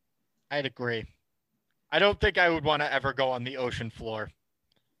 I'd agree. I don't think I would want to ever go on the ocean floor.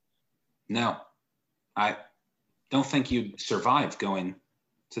 No, I don't think you'd survive going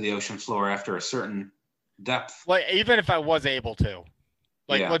to the ocean floor after a certain depth. Like, even if I was able to.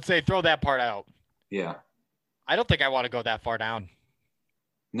 Like, Yeah. let's say throw that part out. Yeah. I don't think I want to go that far down.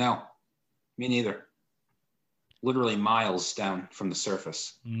 No, me neither. Literally miles down from the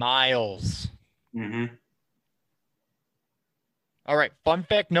surface. Miles. Mm-hmm. All right, fun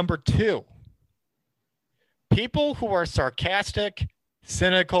fact number 2. People who are sarcastic,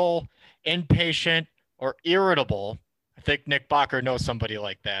 cynical, impatient, or irritable, I think Nick Bacher knows somebody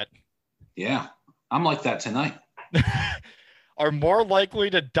like that, Yeah, I'm like that tonight. are more likely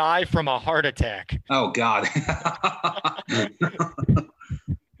to die from a heart attack. Oh, God.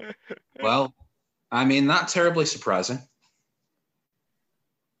 Well, I mean, not terribly surprising.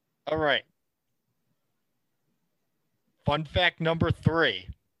 All right. Fun fact number 3.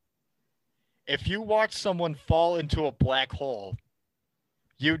 If you watch someone fall into a black hole,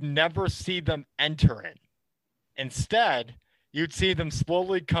 you'd never see them enter it. Instead, you'd see them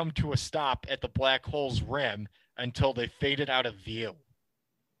slowly come to a stop at the black hole's rim until they faded out of view.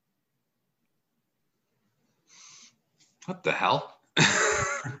 What the hell?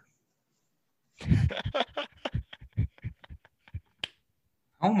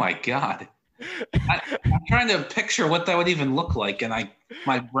 Oh, my God. I'm trying to picture what that would even look like, and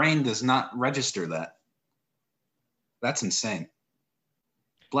my brain does not register that. That's insane.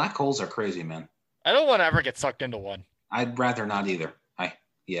 Black holes are crazy, man. I don't want to ever get sucked into one. I'd rather not either.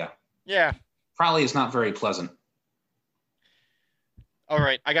 Yeah. Yeah. Probably is not very pleasant. All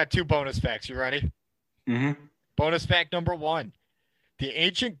right. I got 2 bonus facts. You ready? Mm-hmm. Bonus fact number 1. The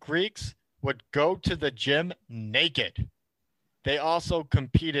ancient Greeks would go to the gym naked. They also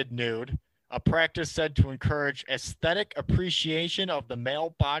competed nude, a practice said to encourage aesthetic appreciation of the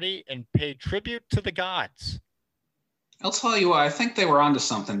male body and pay tribute to the gods. I'll tell you what, I think they were onto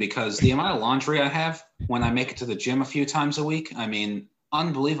something, because the amount of laundry I have when I make it to the gym a few times a week, I mean,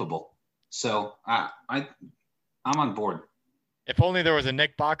 unbelievable. So I'm on board. If only there was a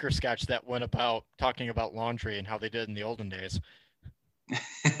Nick Bacher sketch that went about talking about laundry and how they did in the olden days.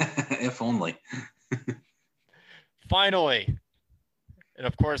 If only. Finally, and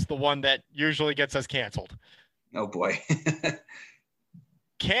of course the one that usually gets us canceled. Oh boy.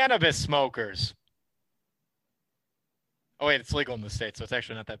 Cannabis smokers. Oh wait, it's legal in the States, so it's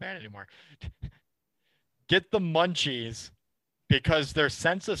actually not that bad anymore. Get the munchies because their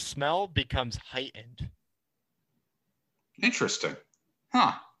sense of smell becomes heightened. Interesting.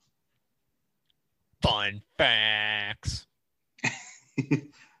 Huh. Fun facts.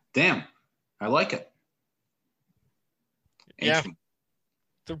 Damn. I like it. Yeah. H-Man.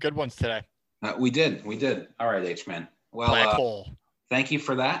 Some good ones today. We did. All right, H-Man. Well, Black hole. Thank you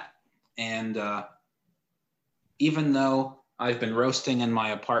for that. And even though I've been roasting in my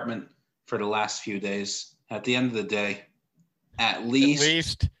apartment for the last few days, at the end of the day, at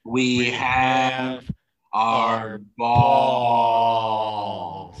least we have our balls.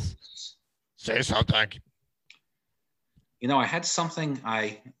 Say something. You know, I had something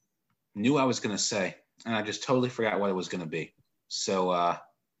I knew I was going to say, and I just totally forgot what it was going to be. So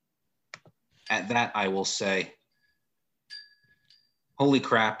at that, I will say, holy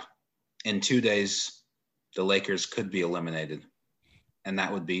crap, in 2 days, the Lakers could be eliminated. And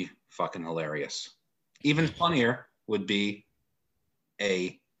that would be fucking hilarious. Even funnier would be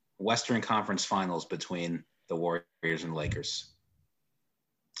a Western Conference Finals between the Warriors and Lakers.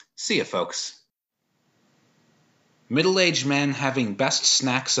 See ya, folks. Middle-aged man having best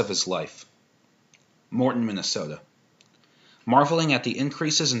snacks of his life. Morton, Minnesota. Marveling at the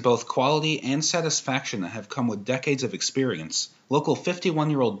increases in both quality and satisfaction that have come with decades of experience, local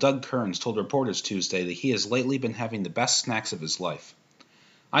 51-year-old Doug Kearns told reporters Tuesday that he has lately been having the best snacks of his life.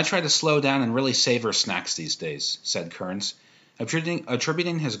 I try to slow down and really savor snacks these days, said Kearns,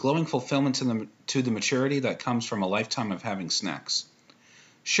 attributing his glowing fulfillment to the maturity that comes from a lifetime of having snacks.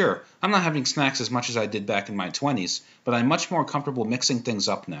 Sure, I'm not having snacks as much as I did back in my 20s, but I'm much more comfortable mixing things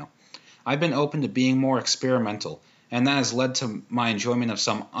up now. I've been open to being more experimental, and that has led to my enjoyment of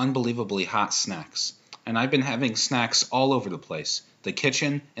some unbelievably hot snacks. And I've been having snacks all over the place. The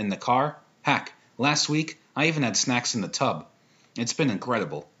kitchen, in the car. Heck, last week, I even had snacks in the tub. It's been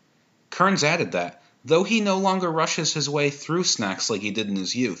incredible. Kearns added that, though he no longer rushes his way through snacks like he did in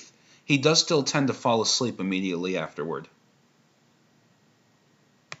his youth, he does still tend to fall asleep immediately afterward.